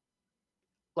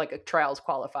like a trials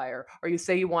qualifier, or you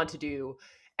say you want to do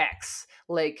X,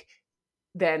 like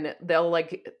then they'll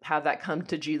like have that come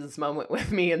to Jesus moment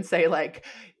with me and say like,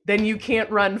 then you can't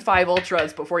run 5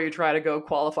 ultras before you try to go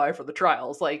qualify for the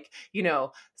trials. Like,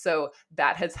 so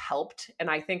that has helped. And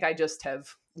I think I just have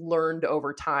learned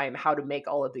over time how to make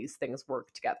all of these things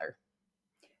work together.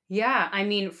 Yeah, I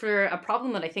mean, for a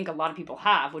problem that I think a lot of people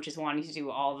have, which is wanting to do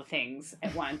all the things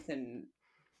at once, and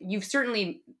you've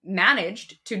certainly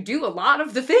managed to do a lot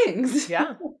of the things.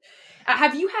 Yeah.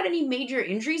 Have you had any major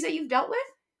injuries that you've dealt with?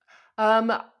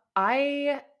 Um,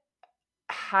 I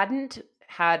hadn't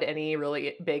had any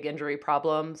really big injury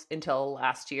problems until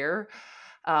last year.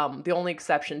 The only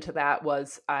exception to that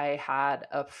was I had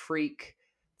a freak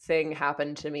thing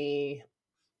happen to me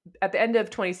at the end of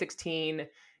 2016,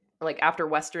 like after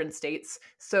Western States.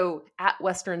 So at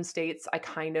Western States, I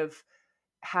kind of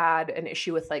had an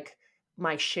issue with like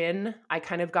my shin. I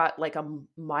kind of got like a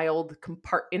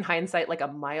in hindsight, like a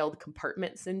mild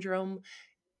compartment syndrome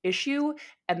issue,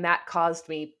 and that caused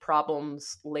me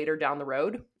problems later down the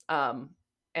road.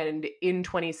 And in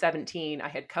 2017, I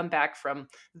had come back from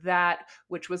that,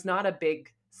 which was not a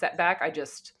big setback. I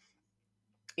just,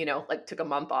 like took a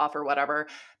month off or whatever.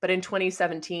 But in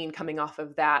 2017, coming off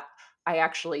of that, I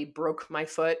actually broke my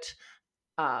foot.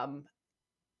 Um,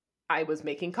 I was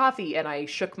making coffee and I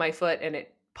shook my foot and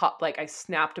it popped, like I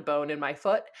snapped a bone in my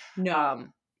foot. No.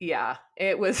 Yeah,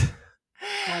 it was.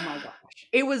 Oh my gosh.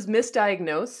 It was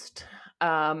misdiagnosed,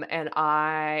 and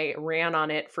I ran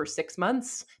on it for 6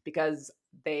 months because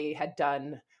they had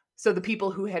done. So the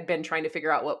people who had been trying to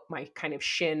figure out what my kind of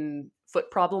shin foot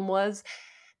problem was,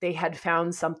 they had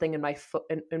found something in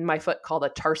my foot called a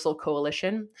tarsal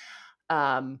coalition.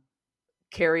 Um,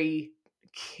 Carrie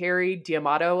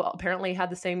Diamato apparently had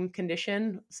the same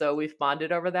condition, so we've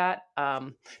bonded over that,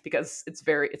 because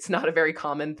it's not a very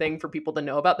common thing for people to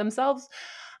know about themselves.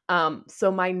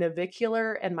 So my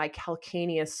navicular and my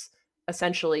calcaneus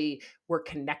essentially were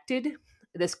connected.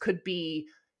 This could be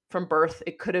from birth.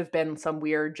 It could have been some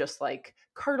weird, just like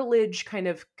cartilage kind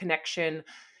of connection.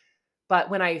 But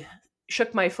when I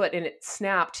shook my foot and it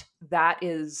snapped, that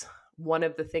is one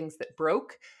of the things that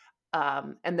broke.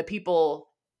 And the people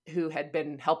who had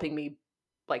been helping me,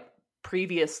 like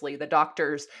previously, the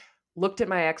doctors looked at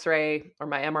my x-ray or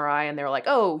my MRI and they were like,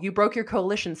 oh, you broke your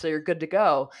coalition, so you're good to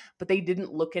go. But they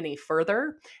didn't look any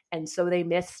further. And so they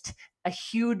missed a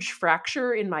huge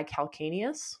fracture in my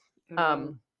calcaneus.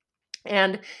 Mm.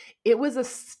 And it was a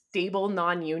stable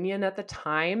non-union at the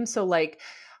time. So like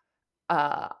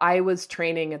I was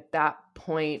training at that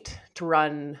point to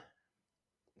run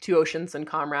Two Oceans and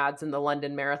Comrades in the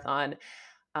London Marathon.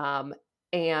 Um,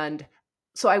 and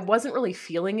so I wasn't really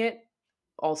feeling it.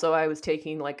 Also, I was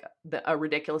taking like a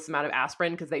ridiculous amount of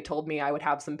aspirin because they told me I would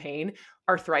have some pain,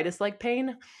 arthritis like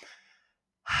pain.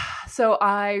 So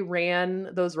I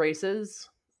ran those races.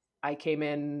 I came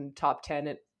in top 10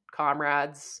 at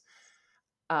Comrades.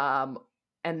 Um,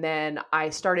 and then I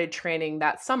started training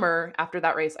that summer. After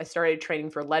that race, I started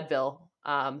training for Leadville.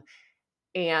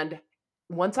 And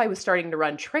once I was starting to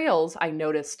run trails, I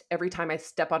noticed every time I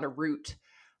step on a route,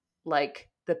 like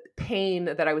the pain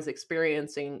that I was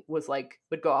experiencing was like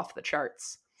would go off the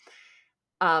charts.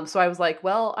 So I was like,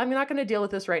 well, I'm not going to deal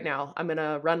with this right now. I'm going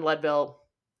to run Leadville.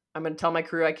 I'm going to tell my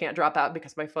crew I can't drop out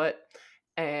because of my foot,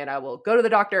 and I will go to the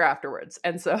doctor afterwards.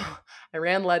 And so I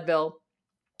ran Leadville,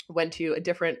 went to a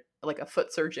different, like a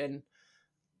foot surgeon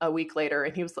a week later,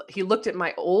 and he looked at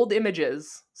my old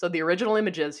images, so the original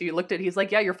images. He's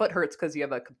like, yeah, your foot hurts because you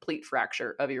have a complete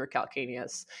fracture of your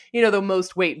calcaneus, the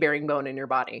most weight bearing bone in your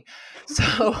body. So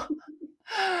so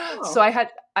Oh,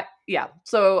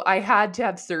 so I had to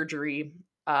have surgery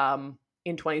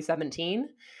in 2017.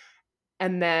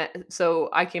 And then so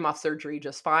I came off surgery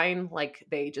just fine. Like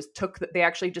they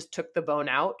actually just took the bone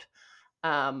out,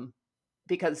 um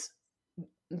because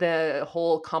the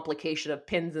whole complication of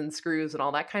pins and screws and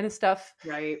all that kind of stuff,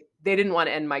 right. they didn't want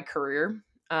to end my career.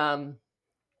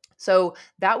 So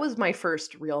that was my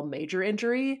first real major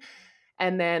injury.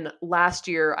 And then last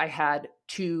year I had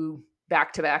two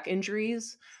back-to-back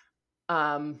injuries.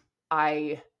 I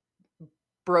I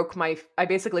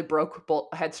basically broke both,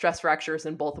 I had stress fractures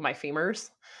in both of my femurs,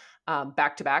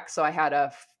 back to back. So I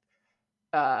had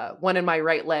one in my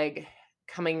right leg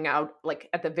coming out like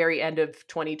at the very end of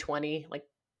 2020, like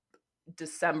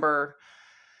December.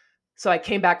 So I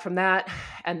came back from that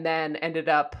and then ended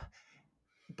up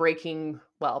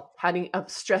having a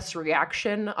stress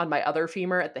reaction on my other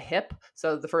femur at the hip.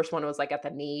 So the first one was like at the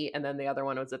knee, and then the other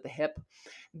one was at the hip.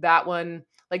 That one,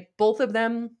 like both of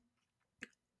them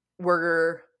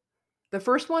were, the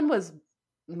first one was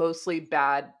mostly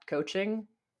bad coaching.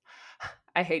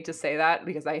 I hate to say that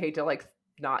because I hate to like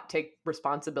not take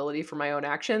responsibility for my own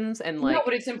actions and No, like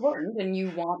but it's important, and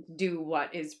you want to do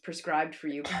what is prescribed for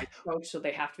you by the coach, so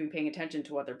they have to be paying attention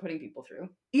to what they're putting people through.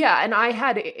 yeah, and I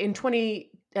had in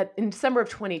December of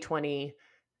 2020,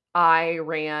 I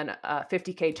ran a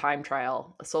 50K time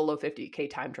trial, a solo 50K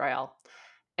time trial,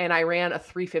 and I ran a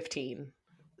 3:15.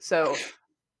 So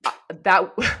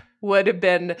that would have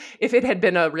been, if it had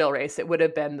been a real race, it would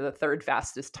have been the third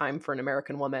fastest time for an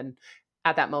American woman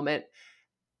at that moment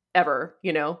ever,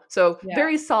 So Yeah.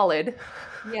 very solid.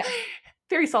 Yeah.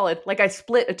 Very solid. Like I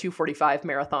split a 2:45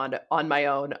 marathon on my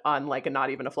own on like a not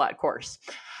even a flat course.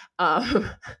 Um,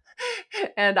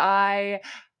 and I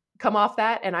come off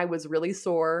that and I was really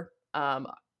sore.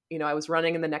 I was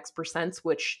running in the next percents,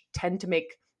 which tend to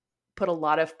put a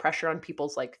lot of pressure on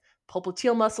people's like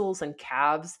popliteal muscles and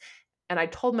calves. And I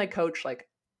told my coach, like,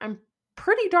 I'm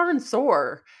pretty darn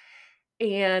sore.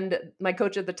 And my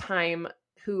coach at the time,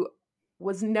 who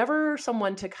was never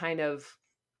someone to kind of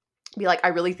be like, I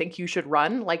really think you should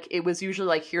run. Like it was usually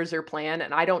like, here's your plan.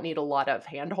 And I don't need a lot of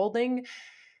hand holding.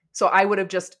 So I would have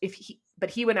just, but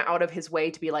he went out of his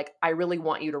way to be like, I really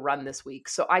want you to run this week.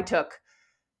 So I took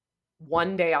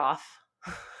one day off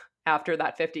after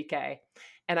that 50K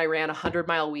and I ran a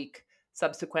 100-mile week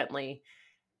subsequently.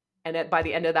 And by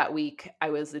the end of that week,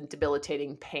 I was in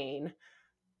debilitating pain.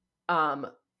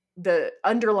 The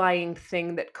underlying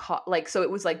thing that so it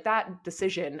was like that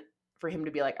decision for him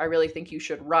to be like, I really think you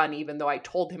should run, even though I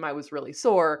told him I was really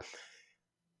sore,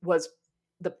 was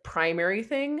the primary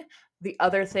thing. The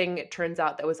other thing, it turns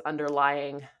out, that was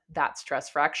underlying that stress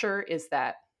fracture is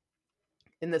that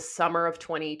in the summer of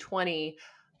 2020,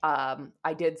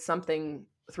 I did something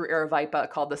through Aravaipa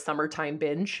called the summertime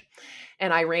binge,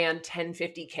 and I ran 10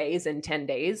 50Ks in 10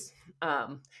 days.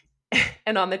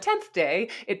 And on the 10th day,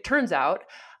 it turns out,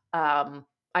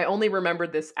 I only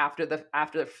remembered this after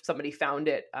somebody found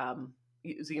it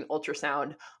using an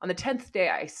ultrasound. On the 10th day,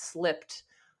 I slipped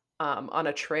on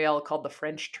a trail called the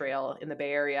French Trail in the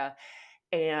Bay Area,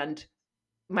 and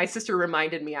my sister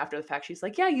reminded me after the fact. She's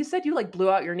like, "Yeah, you said you like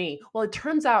blew out your knee." Well, it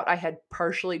turns out I had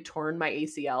partially torn my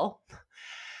ACL. Oh,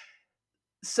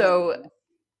 So goodness.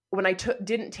 when I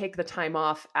didn't take the time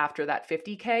off after that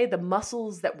 50K, the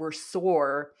muscles that were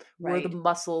sore were the Right.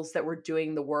 muscles that were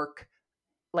doing the work,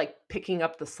 like picking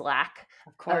up the slack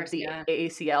Of of course. the Yeah.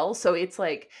 ACL. So it's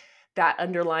like that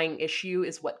underlying issue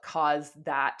is what caused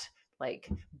that like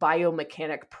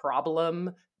biomechanic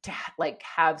problem to like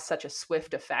have such a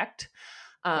swift effect.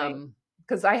 Right.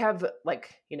 Because I have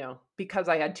like, because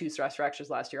I had 2 stress fractures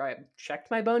last year, I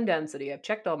checked my bone density, I've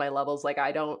checked all my levels. Like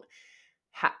I don't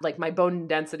like my bone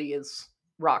density is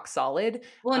rock solid.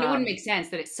 Well, and it wouldn't Um, make sense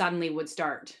that it suddenly would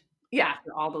start yeah,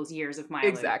 after all those years of mileage.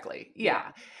 exactly. Yeah.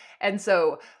 Yeah. And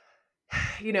so,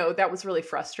 that was really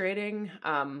frustrating.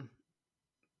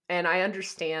 And I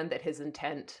understand that his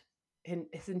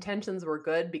intentions were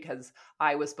good because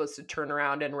I was supposed to turn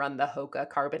around and run the Hoka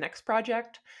Carbon X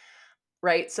project,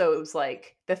 right? So it was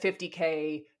like the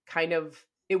 50K kind of,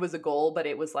 it was a goal, but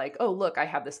it was like, oh, look, I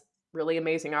have this really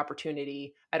amazing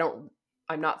opportunity.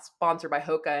 I'm not sponsored by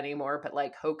Hoka anymore, but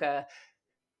like Hoka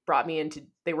brought me into,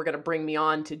 they were going to bring me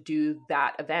on to do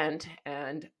that event.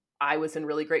 And I was in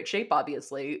really great shape,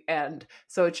 obviously. And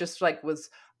so it just like was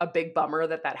a big bummer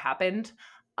that happened.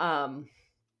 Um,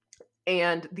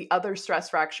 and the other stress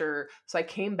fracture, so I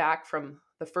came back from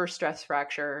the first stress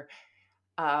fracture.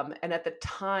 And at the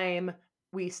time,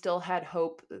 we still had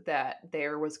hope that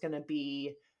there was going to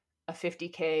be a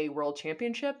 50K world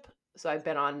championship. So I've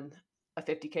been on a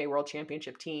 50K world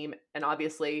championship team. And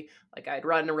obviously, like I'd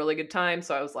run a really good time.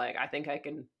 So I was like, I think I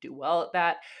can do well at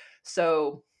that.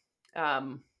 So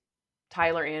um,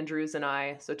 Tyler Andrews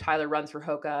and so Tyler runs for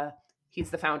Hoka. He's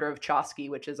the founder of Chosky,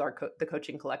 which is the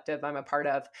coaching collective I'm a part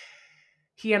of.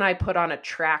 He and I put on a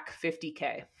track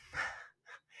 50K.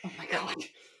 Oh my God.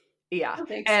 Yeah. Oh,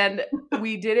 thanks. And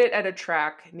we did it at a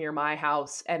track near my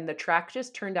house, and the track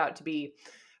just turned out to be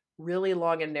really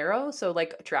long and narrow. So,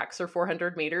 like, tracks are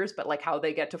 400 meters, but like how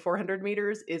they get to 400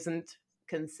 meters isn't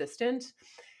consistent.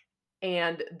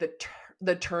 And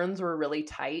the turns were really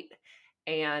tight.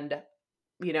 And,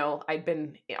 I'd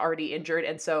been already injured.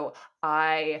 And so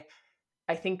I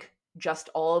think just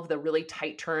all of the really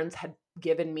tight turns had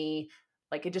given me,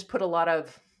 like, it just put a lot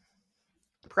of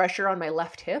pressure on my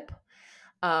left hip.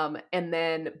 And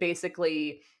then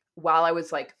basically, while I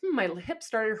was like, my hip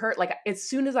started to hurt, like as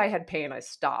soon as I had pain, I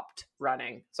stopped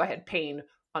running. So I had pain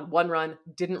on one run,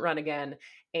 didn't run again.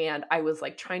 And I was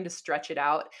like trying to stretch it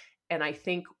out. And I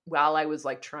think while I was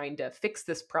like trying to fix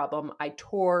this problem, I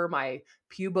tore my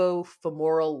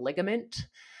pubofemoral ligament.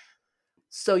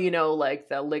 So, like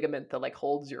the ligament that like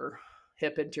holds your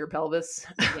hip into your pelvis.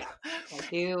 Yeah, I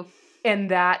do.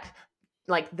 And that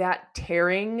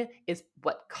tearing is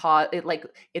what caused it. Like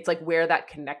it's like where that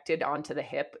connected onto the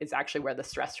hip is actually where the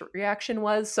stress reaction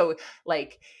was. So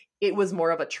like it was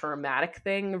more of a traumatic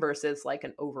thing versus like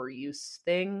an overuse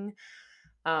thing.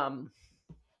 um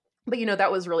but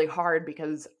that was really hard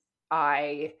because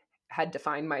I had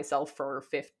defined myself for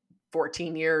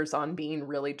 14 years on being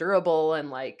really durable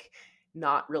and like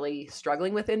not really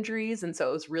struggling with injuries. And so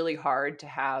it was really hard to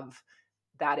have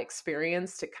that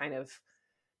experience to kind of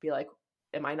be like,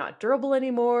 am I not durable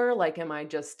anymore? Like, am I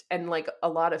just, and like a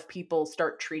lot of people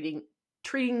start treating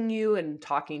you and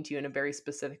talking to you in a very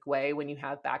specific way when you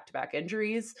have back-to-back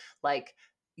injuries. Like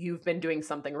you've been doing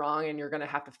something wrong and you're going to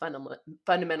have to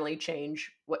fundamentally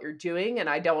change what you're doing. And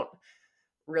I don't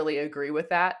really agree with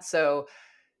that. So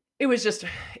it was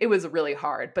really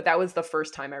hard, but that was the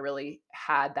first time I really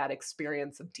had that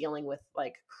experience of dealing with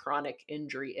like chronic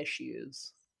injury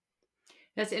issues.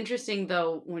 That's interesting,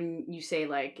 though, when you say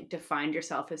like defined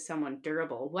yourself as someone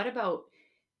durable. What about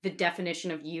the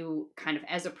definition of you kind of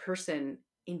as a person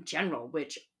in general,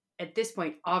 which at this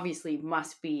point obviously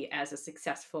must be as a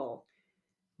successful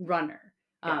runner?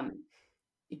 Yeah.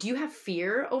 Do you have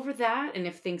fear over that? And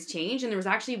if things change? And there was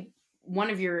actually one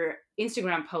of your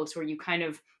Instagram posts where you kind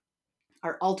of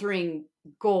are altering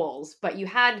goals, but you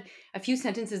had a few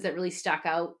sentences that really stuck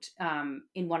out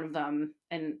in one of them,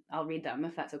 and I'll read them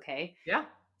if that's okay. Yeah.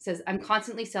 Says, I'm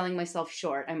constantly selling myself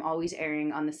short. I'm always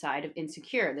erring on the side of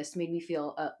insecure. This made me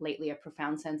feel lately a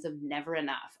profound sense of never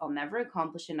enough. I'll never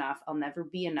accomplish enough. I'll never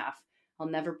be enough. I'll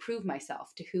never prove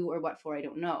myself to who or what for. I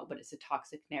don't know, but it's a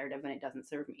toxic narrative and it doesn't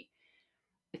serve me.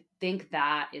 I think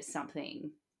that is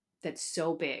something that's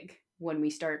so big when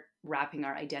we start wrapping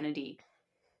our identity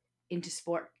into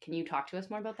sport. Can you talk to us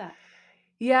more about that?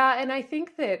 Yeah, and I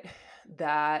think that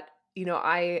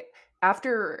I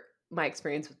after my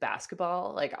experience with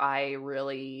basketball, like I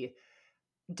really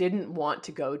didn't want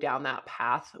to go down that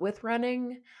path with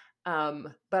running.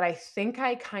 But I think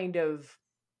I kind of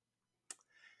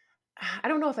I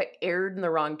don't know if I erred in the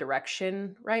wrong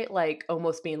direction, right? Like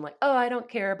almost being like, "Oh, I don't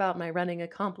care about my running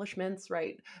accomplishments,"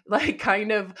 right? Like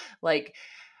kind of like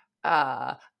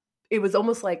uh it was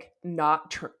almost like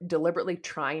not deliberately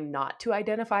trying not to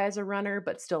identify as a runner,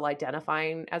 but still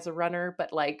identifying as a runner.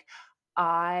 But like,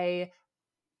 I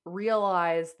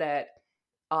realized that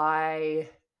I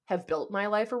have built my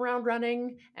life around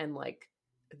running and like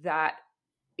that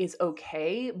is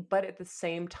okay, but at the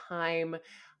same time,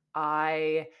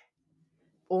 I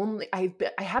I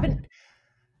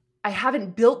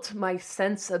haven't built my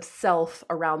sense of self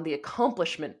around the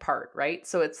accomplishment part, right?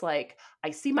 So it's like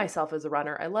I see myself as a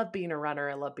runner. I love being a runner.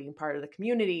 I love being part of the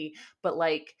community, but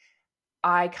like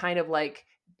I kind of like,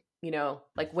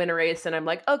 like win a race and I'm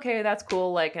like, okay, that's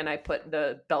cool. Like, and I put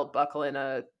the belt buckle in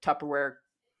a Tupperware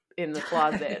in the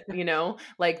closet,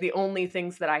 like the only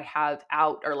things that I have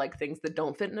out are like things that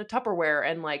don't fit in a Tupperware.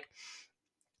 And like,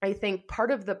 I think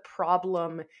part of the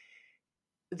problem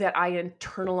that I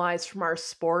internalized from our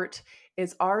sport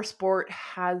is our sport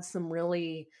has some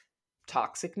really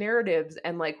toxic narratives.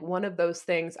 And like one of those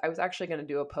things, I was actually going to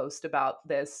do a post about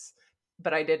this,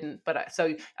 but I didn't.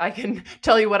 So I can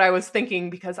tell you what I was thinking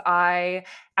because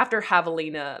after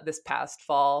Javelina this past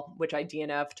fall, which I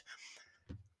DNF'd,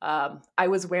 I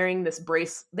was wearing this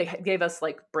brace. They gave us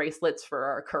like bracelets for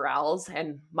our corrals,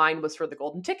 and mine was for the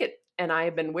golden ticket. And I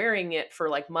have been wearing it for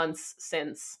like months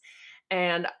since.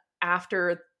 And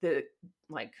after the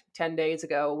like 10 days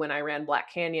ago when I ran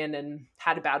Black Canyon and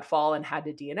had a bad fall and had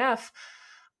to DNF,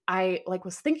 I like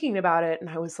was thinking about it and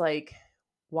I was like,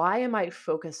 why am I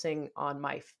focusing on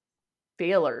my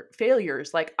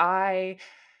failures? Like I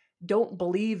don't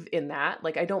believe in that.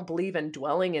 Like I don't believe in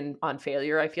dwelling on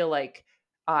failure. I feel like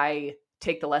I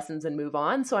take the lessons and move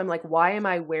on. So I'm like, why am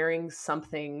I wearing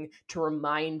something to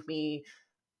remind me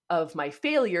of my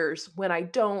failures when I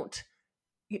don't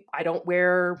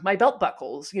wear my belt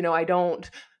buckles, I don't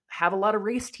have a lot of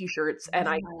race t-shirts. And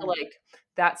I feel Yeah. like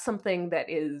that's something that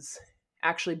is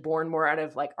actually born more out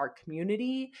of like our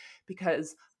community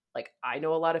because like I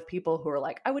know a lot of people who are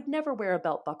like, I would never wear a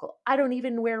belt buckle. I don't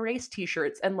even wear race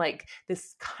t-shirts. And like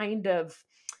this kind of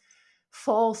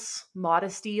false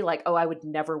modesty, like, oh, I would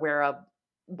never wear a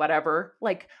whatever.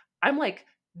 Like, I'm like,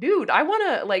 dude, I want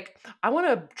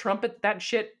to trumpet that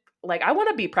shit. Like, I want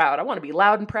to be proud. I want to be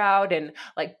loud and proud. And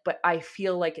like, but I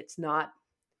feel like it's not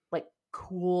like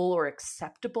cool or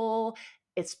acceptable,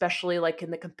 especially like in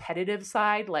the competitive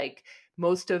side. Like,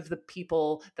 most of the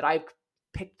people that I've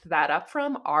picked that up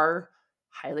from are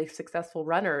highly successful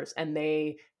runners and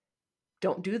they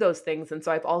don't do those things. And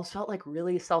so I've always felt like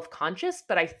really self-conscious,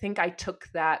 but I think I took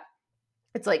that,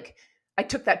 it's like I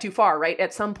took that too far, right?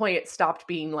 At some point it stopped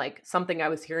being like something I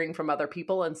was hearing from other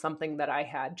people and something that I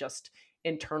had just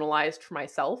internalized for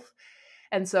myself.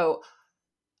 And so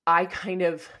I kind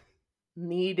of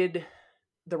needed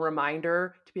the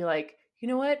reminder to be like, you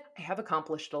know what? I have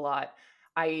accomplished a lot.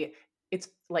 I it's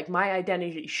like my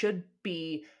identity should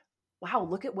be, wow,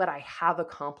 look at what I have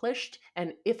accomplished.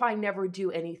 And if I never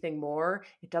do anything more,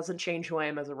 it doesn't change who I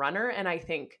am as a runner. And I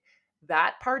think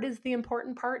that part is the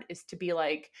important part, is to be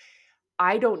like,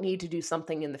 I don't need to do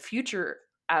something in the future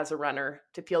as a runner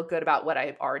to feel good about what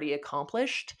I've already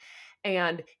accomplished.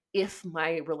 And if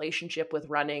my relationship with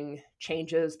running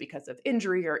changes because of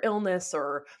injury or illness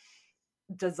or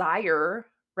desire,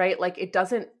 right? Like it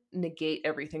doesn't negate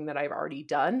everything that I've already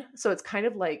done. So it's kind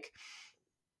of like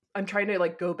I'm trying to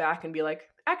like go back and be like,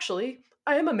 actually,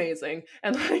 I am amazing.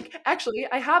 And like, actually,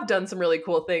 I have done some really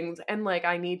cool things. And like,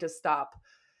 I need to stop.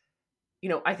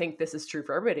 I think this is true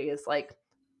for everybody, is like,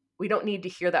 we don't need to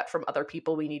hear that from other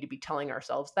people. We need to be telling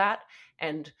ourselves that.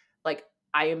 And like,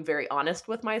 I am very honest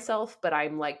with myself, but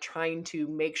I'm like trying to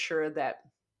make sure that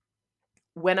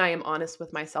when I am honest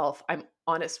with myself, I'm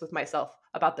honest with myself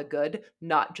about the good,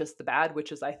 not just the bad,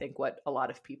 which is, I think, what a lot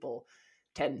of people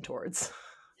tend towards.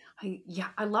 Yeah,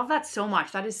 I love that so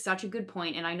much. That is such a good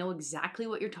point, and I know exactly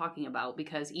what you're talking about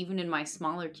because even in my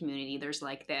smaller community, there's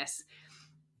like this,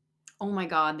 oh my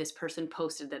God, this person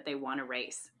posted that they won a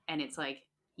race. And it's like,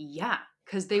 yeah,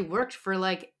 because they worked for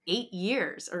like 8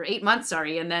 years or 8 months,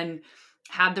 sorry, and then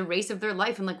had the race of their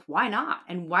life. And like, why not?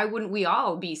 And why wouldn't we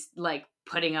all be like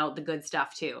putting out the good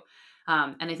stuff too?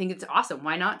 And I think it's awesome.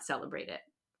 Why not celebrate it?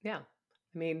 Yeah.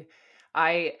 I mean,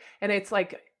 and it's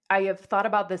like, I have thought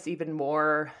about this even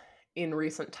more in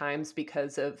recent times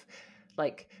because of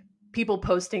like people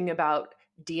posting about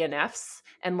DNFs.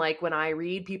 And like when I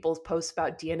read people's posts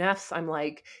about DNFs, I'm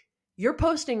like, you're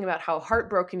posting about how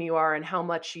heartbroken you are and how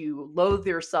much you loathe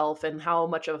yourself and how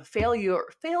much of a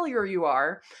failure you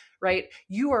are, right?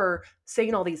 You are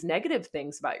saying all these negative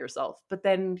things about yourself, but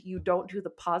then you don't do the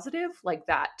positive. Like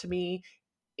that to me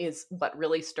is what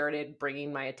really started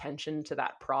bringing my attention to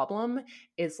that problem,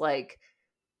 is like,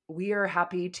 we are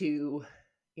happy to,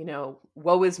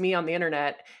 woe is me on the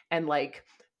internet and like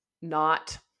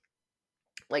not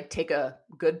like take a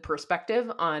good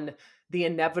perspective on the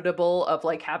inevitable of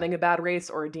like having a bad race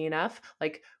or a DNF.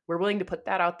 Like we're willing to put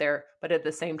that out there, but at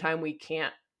the same time we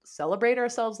can't celebrate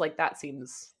ourselves. Like that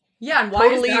seems Yeah, and why is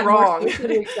Totally that more wrong.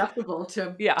 socially acceptable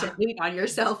to Yeah, hate on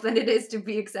yourself than it is to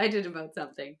be excited about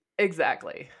something?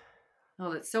 exactly.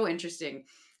 Oh, that's so interesting.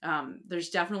 There's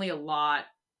definitely a lot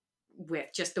with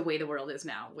just the way the world is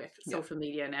now with Yeah. social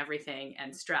media and everything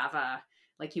and Strava,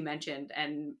 like you mentioned,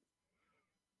 and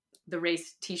the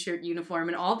race t-shirt uniform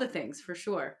and all the things for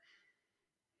sure.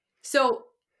 So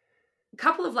a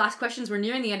couple of last questions. We're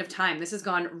nearing the end of time. This has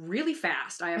gone really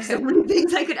fast. I have so many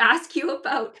things I could ask you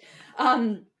about.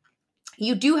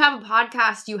 You do have a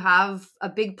podcast. You have a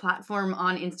big platform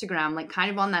on Instagram, like kind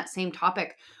of on that same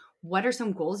topic. What are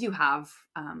some goals you have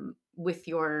with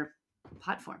your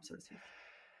platform, so to speak?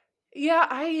 Yeah,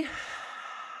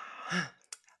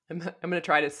 I'm going to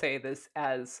try to say this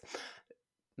as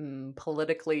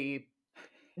politically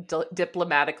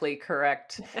diplomatically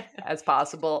correct as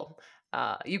possible.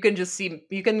 You can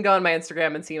you can go on my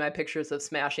Instagram and see my pictures of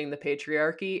smashing the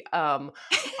patriarchy.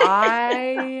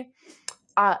 I,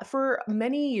 for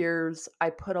many years, I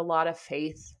put a lot of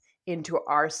faith into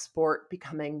our sport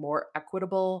becoming more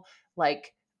equitable,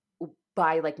 like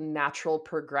by like natural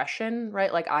progression,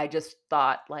 right? Like I just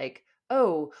thought like,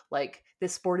 oh, like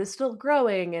this sport is still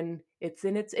growing and it's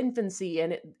in its infancy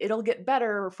and it'll get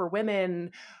better for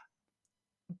women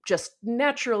just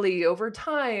naturally over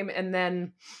time. And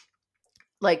then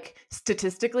like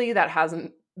statistically that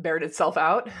hasn't bared itself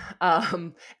out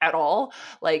at all.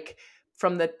 Like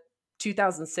from the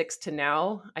 2006 to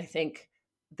now, I think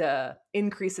the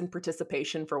increase in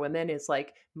participation for women is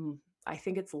like I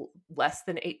think it's less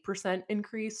than 8%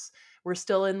 increase. We're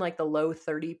still in like the low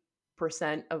 30%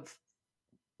 of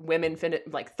women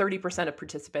like 30% of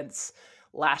participants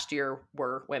last year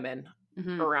were women,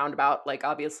 Mm-hmm. around about. Like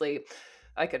obviously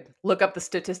I could look up the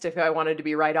statistic if I wanted to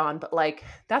be right on, but like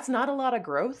that's not a lot of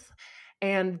growth.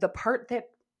 And the part that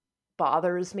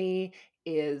bothers me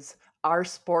is our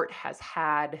sport has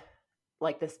had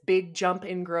like this big jump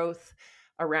in growth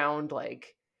around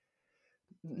like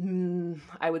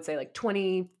I would say like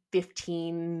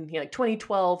 2015, like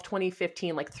 2012,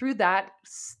 2015, like through that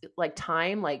like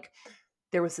time, like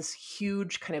there was this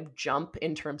huge kind of jump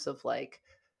in terms of like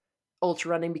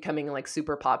ultra running becoming like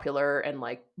super popular and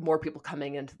like more people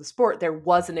coming into the sport. There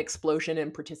was an explosion in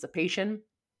participation.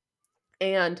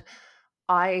 And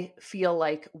I feel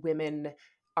like women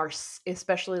are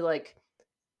especially like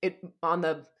it on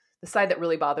the side that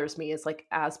really bothers me is like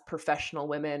as professional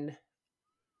women,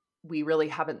 we really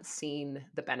haven't seen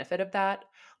the benefit of that.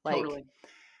 Like Totally.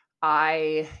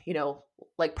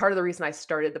 like part of the reason I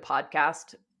started the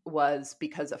podcast was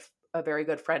because a very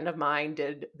good friend of mine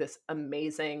did this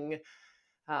amazing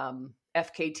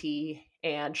FKT,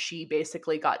 and she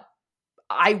basically got.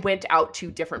 I went out to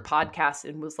different podcasts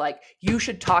and was like, "You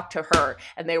should talk to her,"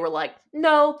 and they were like,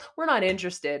 "No, we're not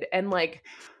interested." And like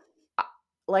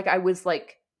I was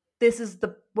like, "This is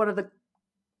the one of the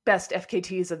best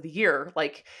FKTs of the year,"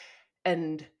 like,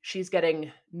 and she's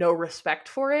getting no respect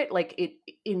for it. Like it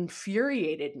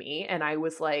infuriated me, and I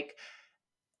was like,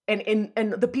 and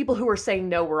the people who were saying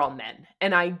no were all men,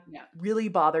 and I Yeah. really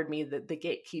bothered me that the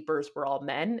gatekeepers were all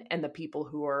men, and the people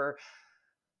who were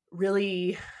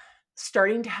really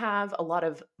starting to have a lot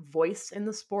of voice in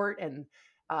the sport and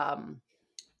um,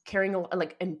 carrying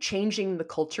like and changing the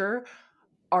culture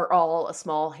are all a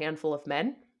small handful of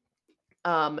men.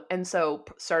 And so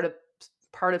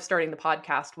part of starting the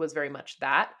podcast was very much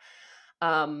that.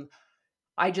 Um,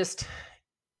 I just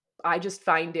I just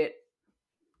find it,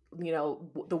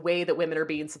 the way that women are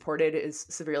being supported is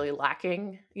severely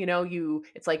lacking.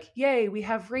 It's like, yay, we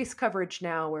have race coverage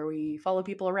now where we follow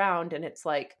people around, and it's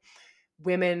like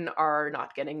women are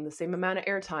not getting the same amount of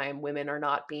airtime. Women are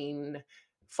not being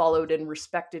followed and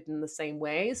respected in the same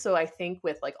way. So I think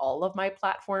with like all of my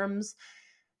platforms,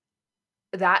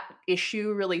 that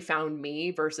issue really found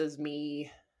me versus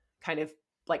me kind of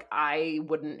like I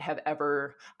wouldn't have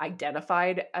ever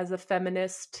identified as a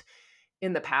feminist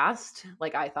in the past.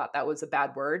 Like I thought that was a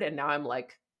bad word. And now I'm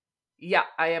like, yeah,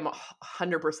 I am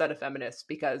 100% a feminist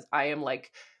because I am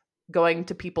like going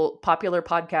to popular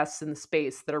podcasts in the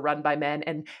space that are run by men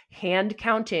and hand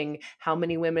counting how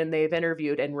many women they've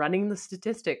interviewed and running the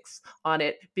statistics on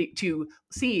it to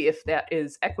see if that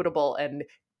is equitable, and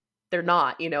they're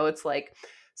not. It's like,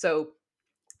 so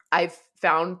I've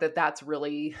found that that's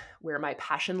really where my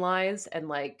passion lies, and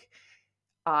like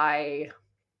I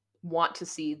want to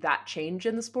see that change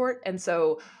in the sport. And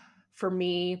so for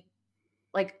me,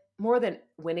 like more than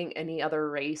winning any other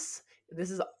race,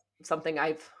 this is something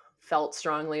I've felt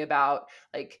strongly about.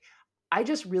 Like, I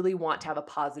just really want to have a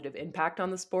positive impact on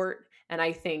the sport. And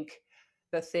I think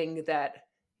the thing that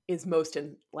is most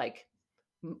in like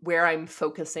where I'm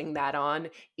focusing that on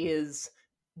is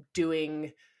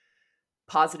doing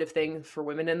positive thing for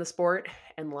women in the sport,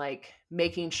 and like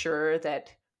making sure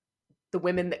that the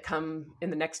women that come in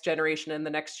the next generation and the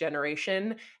next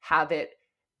generation have it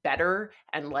better,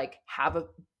 and like have a,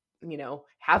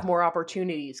 have more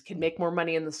opportunities, can make more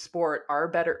money in the sport, are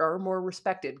better, are more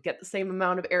respected, get the same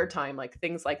amount of airtime, like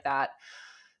things like that.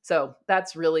 So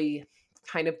that's really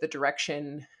kind of the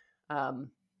direction I'm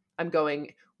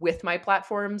going with my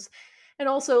platforms. And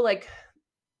also, like,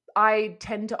 I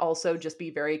tend to also just be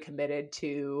very committed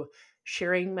to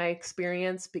sharing my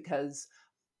experience, because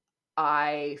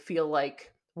I feel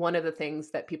like one of the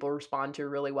things that people respond to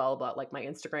really well about like my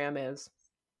Instagram is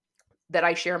that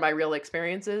I share my real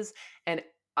experiences. And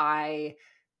I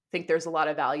think there's a lot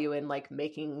of value in like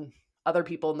making other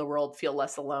people in the world feel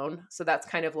less alone. So that's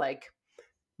kind of like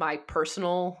my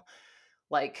personal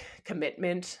like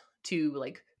commitment to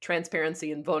like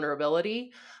transparency and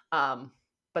vulnerability.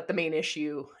 But the main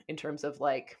issue in terms of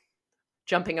like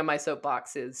jumping on my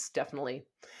soapbox is definitely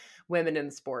women in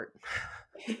sport.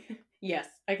 Yes,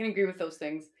 I can agree with those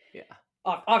things. Yeah.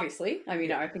 Obviously. I mean,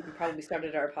 Yeah. I think we probably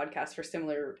started our podcast for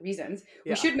similar reasons.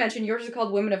 We Yeah. should mention yours is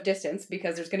called Women of Distance,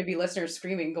 because there's going to be listeners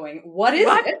screaming going, what is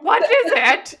What? it? What is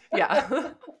it?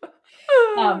 Yeah.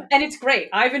 And it's great.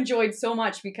 I've enjoyed so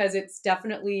much because it's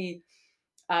definitely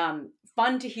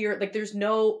fun to hear. Like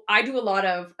I do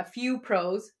a few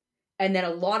pros and then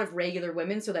a lot of regular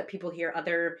women, so that people hear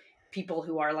other people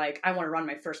who are like, I want to run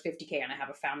my first 50K and I have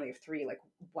a family of 3. Like,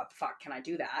 what the fuck can I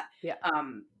do that? Yeah.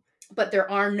 But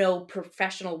there are no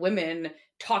professional women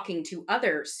talking to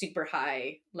other super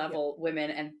high level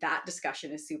women. And that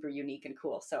discussion is super unique and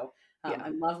cool. So I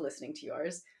love listening to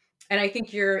yours. And I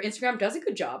think your Instagram does a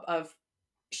good job of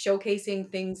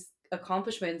showcasing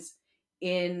accomplishments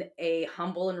in a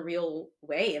humble and real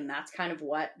way. And that's kind of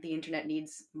what the internet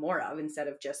needs more of, instead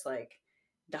of just like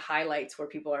the highlights where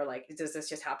people are like, does this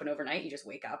just happen overnight? You just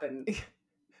wake up and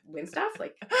win stuff?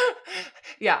 Like,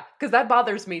 yeah, because that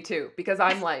bothers me too, because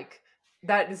I'm like,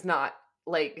 that is not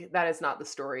the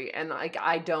story. And like,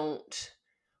 I don't,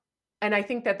 and I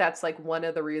think that that's like one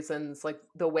of the reasons, like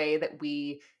the way that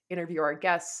we interview our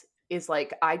guests is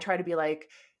like, I try to be like,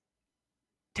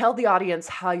 tell the audience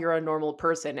how you're a normal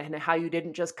person and how you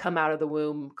didn't just come out of the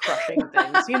womb crushing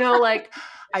things. Like,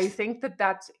 I think that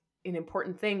that's an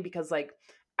important thing, because like,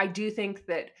 I do think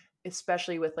that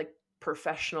especially with like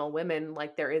professional women,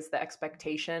 like there is the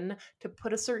expectation to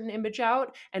put a certain image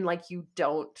out, and like you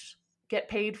don't get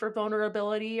paid for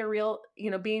vulnerability or real,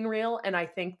 being real. And I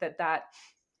think that that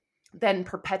then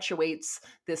perpetuates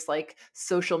this like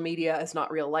social media is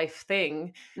not real life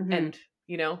thing. mm-hmm. And,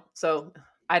 so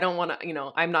I don't want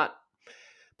to, I'm not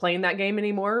playing that game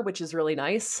anymore, which is really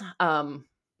nice.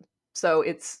 So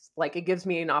it's like, it gives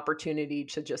me an opportunity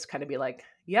to just kind of be like,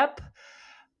 yep,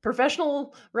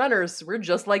 professional runners, we're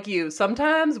just like you.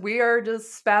 Sometimes we are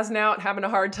just spazzing out, having a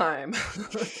hard time.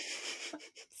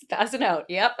 Spazzing out.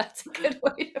 Yep, that's a good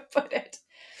way to put it.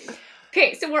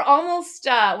 Okay, so we're almost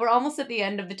at the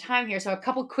end of the time here. So a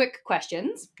couple quick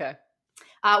questions. Okay.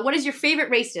 What is your favorite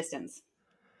race distance?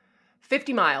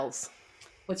 50 miles.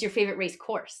 What's your favorite race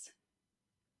course?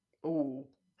 Ooh.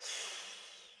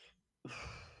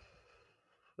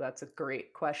 That's a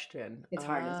great question. It's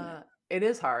hard, isn't it? It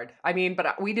is hard. I mean,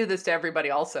 but we do this to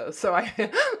everybody also. So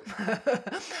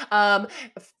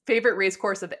favorite race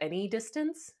course of any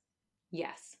distance?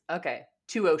 Yes. Okay.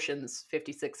 2 Oceans,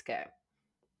 56K.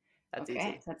 That's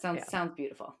easy. That sounds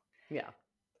beautiful. Yeah.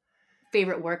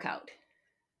 Favorite workout?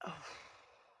 Oh,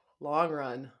 long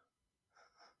run.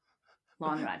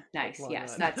 Long run. Nice. Long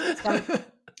yes. run. That's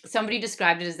somebody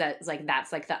described it as that. It's like,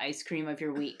 that's like the ice cream of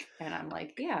your week. And I'm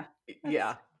like, yeah.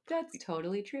 That's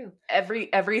totally true.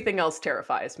 Everything else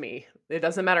terrifies me. It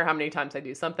doesn't matter how many times I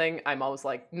do something. I'm always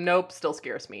like, nope, still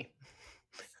scares me.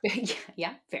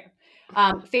 Yeah, fair.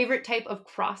 Favorite type of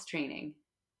cross training?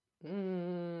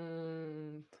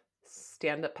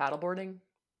 Stand-up paddleboarding.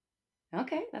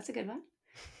 Okay, that's a good one.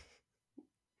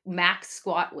 Max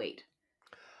squat weight.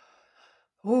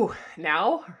 Ooh,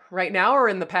 right now, or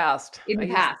in the past? In the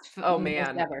past. Oh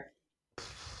man. Never.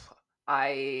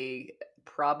 I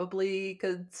probably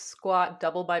could squat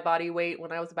double my body weight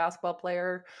when I was a basketball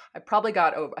player. I probably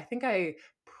got over, I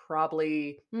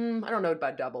don't know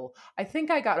about double. I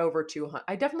think I got over 200.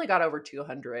 I definitely got over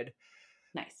 200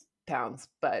 nice pounds,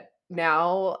 but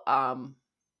now,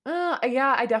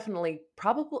 yeah, I definitely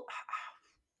probably,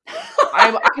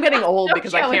 I'm getting old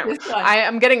because I can't,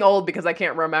 I'm getting old because I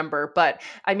can't remember, but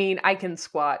I mean, I can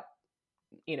squat,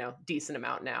 decent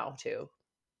amount now too.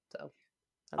 So.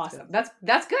 That's awesome. Good.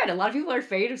 That's good. A lot of people are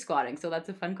afraid of squatting, so that's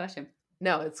a fun question.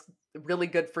 No, it's really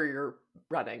good for your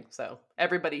running. So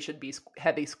everybody should be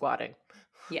heavy squatting.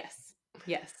 Yes.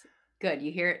 Good.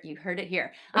 You hear it. You heard it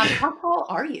here. How tall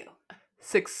are you?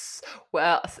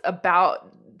 Well,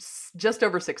 about just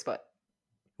over 6 foot.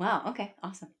 Wow. Okay.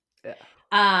 Awesome. Yeah.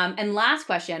 And last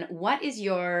question, what is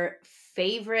your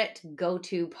favorite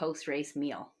go-to post-race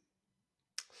meal?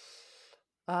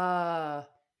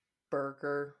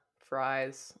 Burger,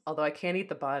 fries. Although I can't eat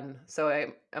the bun,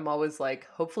 so I'm always like,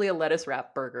 hopefully a lettuce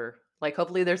wrap burger. Like,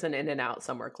 hopefully there's an In-N-Out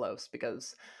somewhere close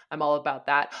because I'm all about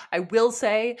that. I will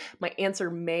say my answer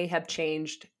may have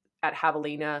changed at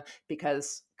Javelina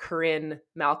because Corinne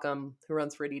Malcolm, who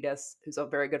runs for Adidas, who's a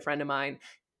very good friend of mine,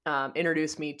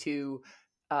 introduced me to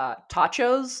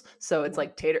tachos. So it's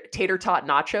like tater tot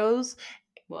nachos,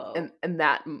 Whoa. and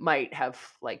that might have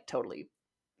like totally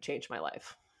changed my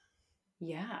life.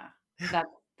 Yeah.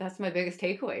 That's my biggest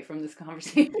takeaway from this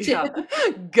conversation. Yeah,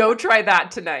 go try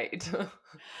that tonight.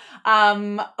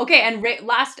 Okay, and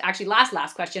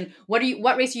last question.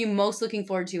 What race are you most looking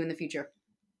forward to in the future?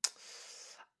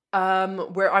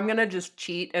 Where I'm gonna just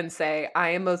cheat and say I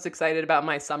am most excited about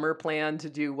my summer plan to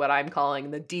do what I'm calling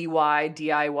the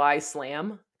DIY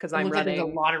slam because It I'm looks like there's a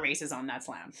running. lot of races on that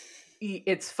slam.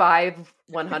 It's 5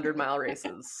 100-mile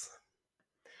races,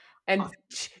 and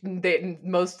they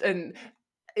most and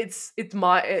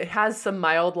it has some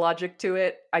mild logic to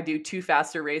it. I do 2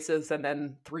 faster races and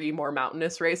then 3 more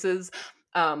mountainous races.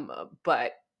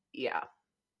 But yeah,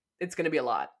 it's going to be a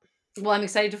lot. Well, I'm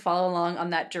excited to follow along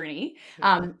on that journey.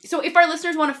 So if our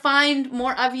listeners want to find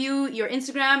more of you, your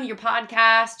Instagram, your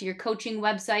podcast, your coaching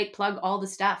website, plug all the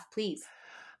stuff, please.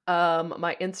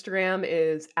 My Instagram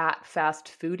is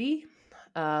 @fastfoodie.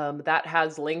 That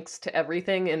has links to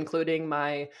everything, including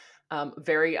my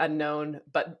very unknown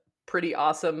but pretty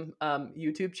awesome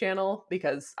YouTube channel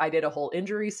because I did a whole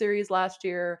injury series last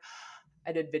year.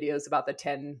 I did videos about the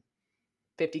 10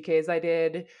 50Ks I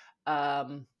did.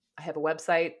 I have a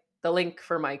website. The link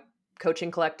for my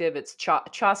coaching collective, it's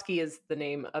Chosky is the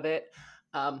name of it.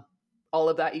 All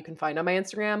of that you can find on my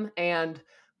Instagram, and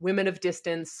Women of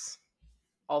Distance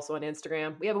also on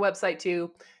Instagram. We have a website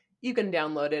too. You can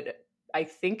download it, I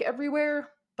think,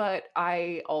 everywhere, but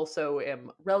I also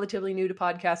am relatively new to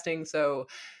podcasting, so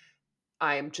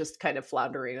I'm just kind of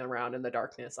floundering around in the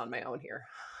darkness on my own here.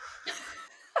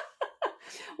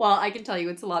 Well, I can tell you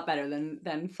it's a lot better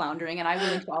than floundering, and I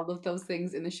will link to all of those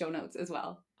things in the show notes as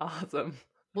well. Awesome.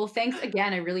 Well, thanks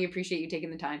again. I really appreciate you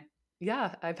taking the time.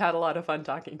 Yeah, I've had a lot of fun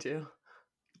talking to you.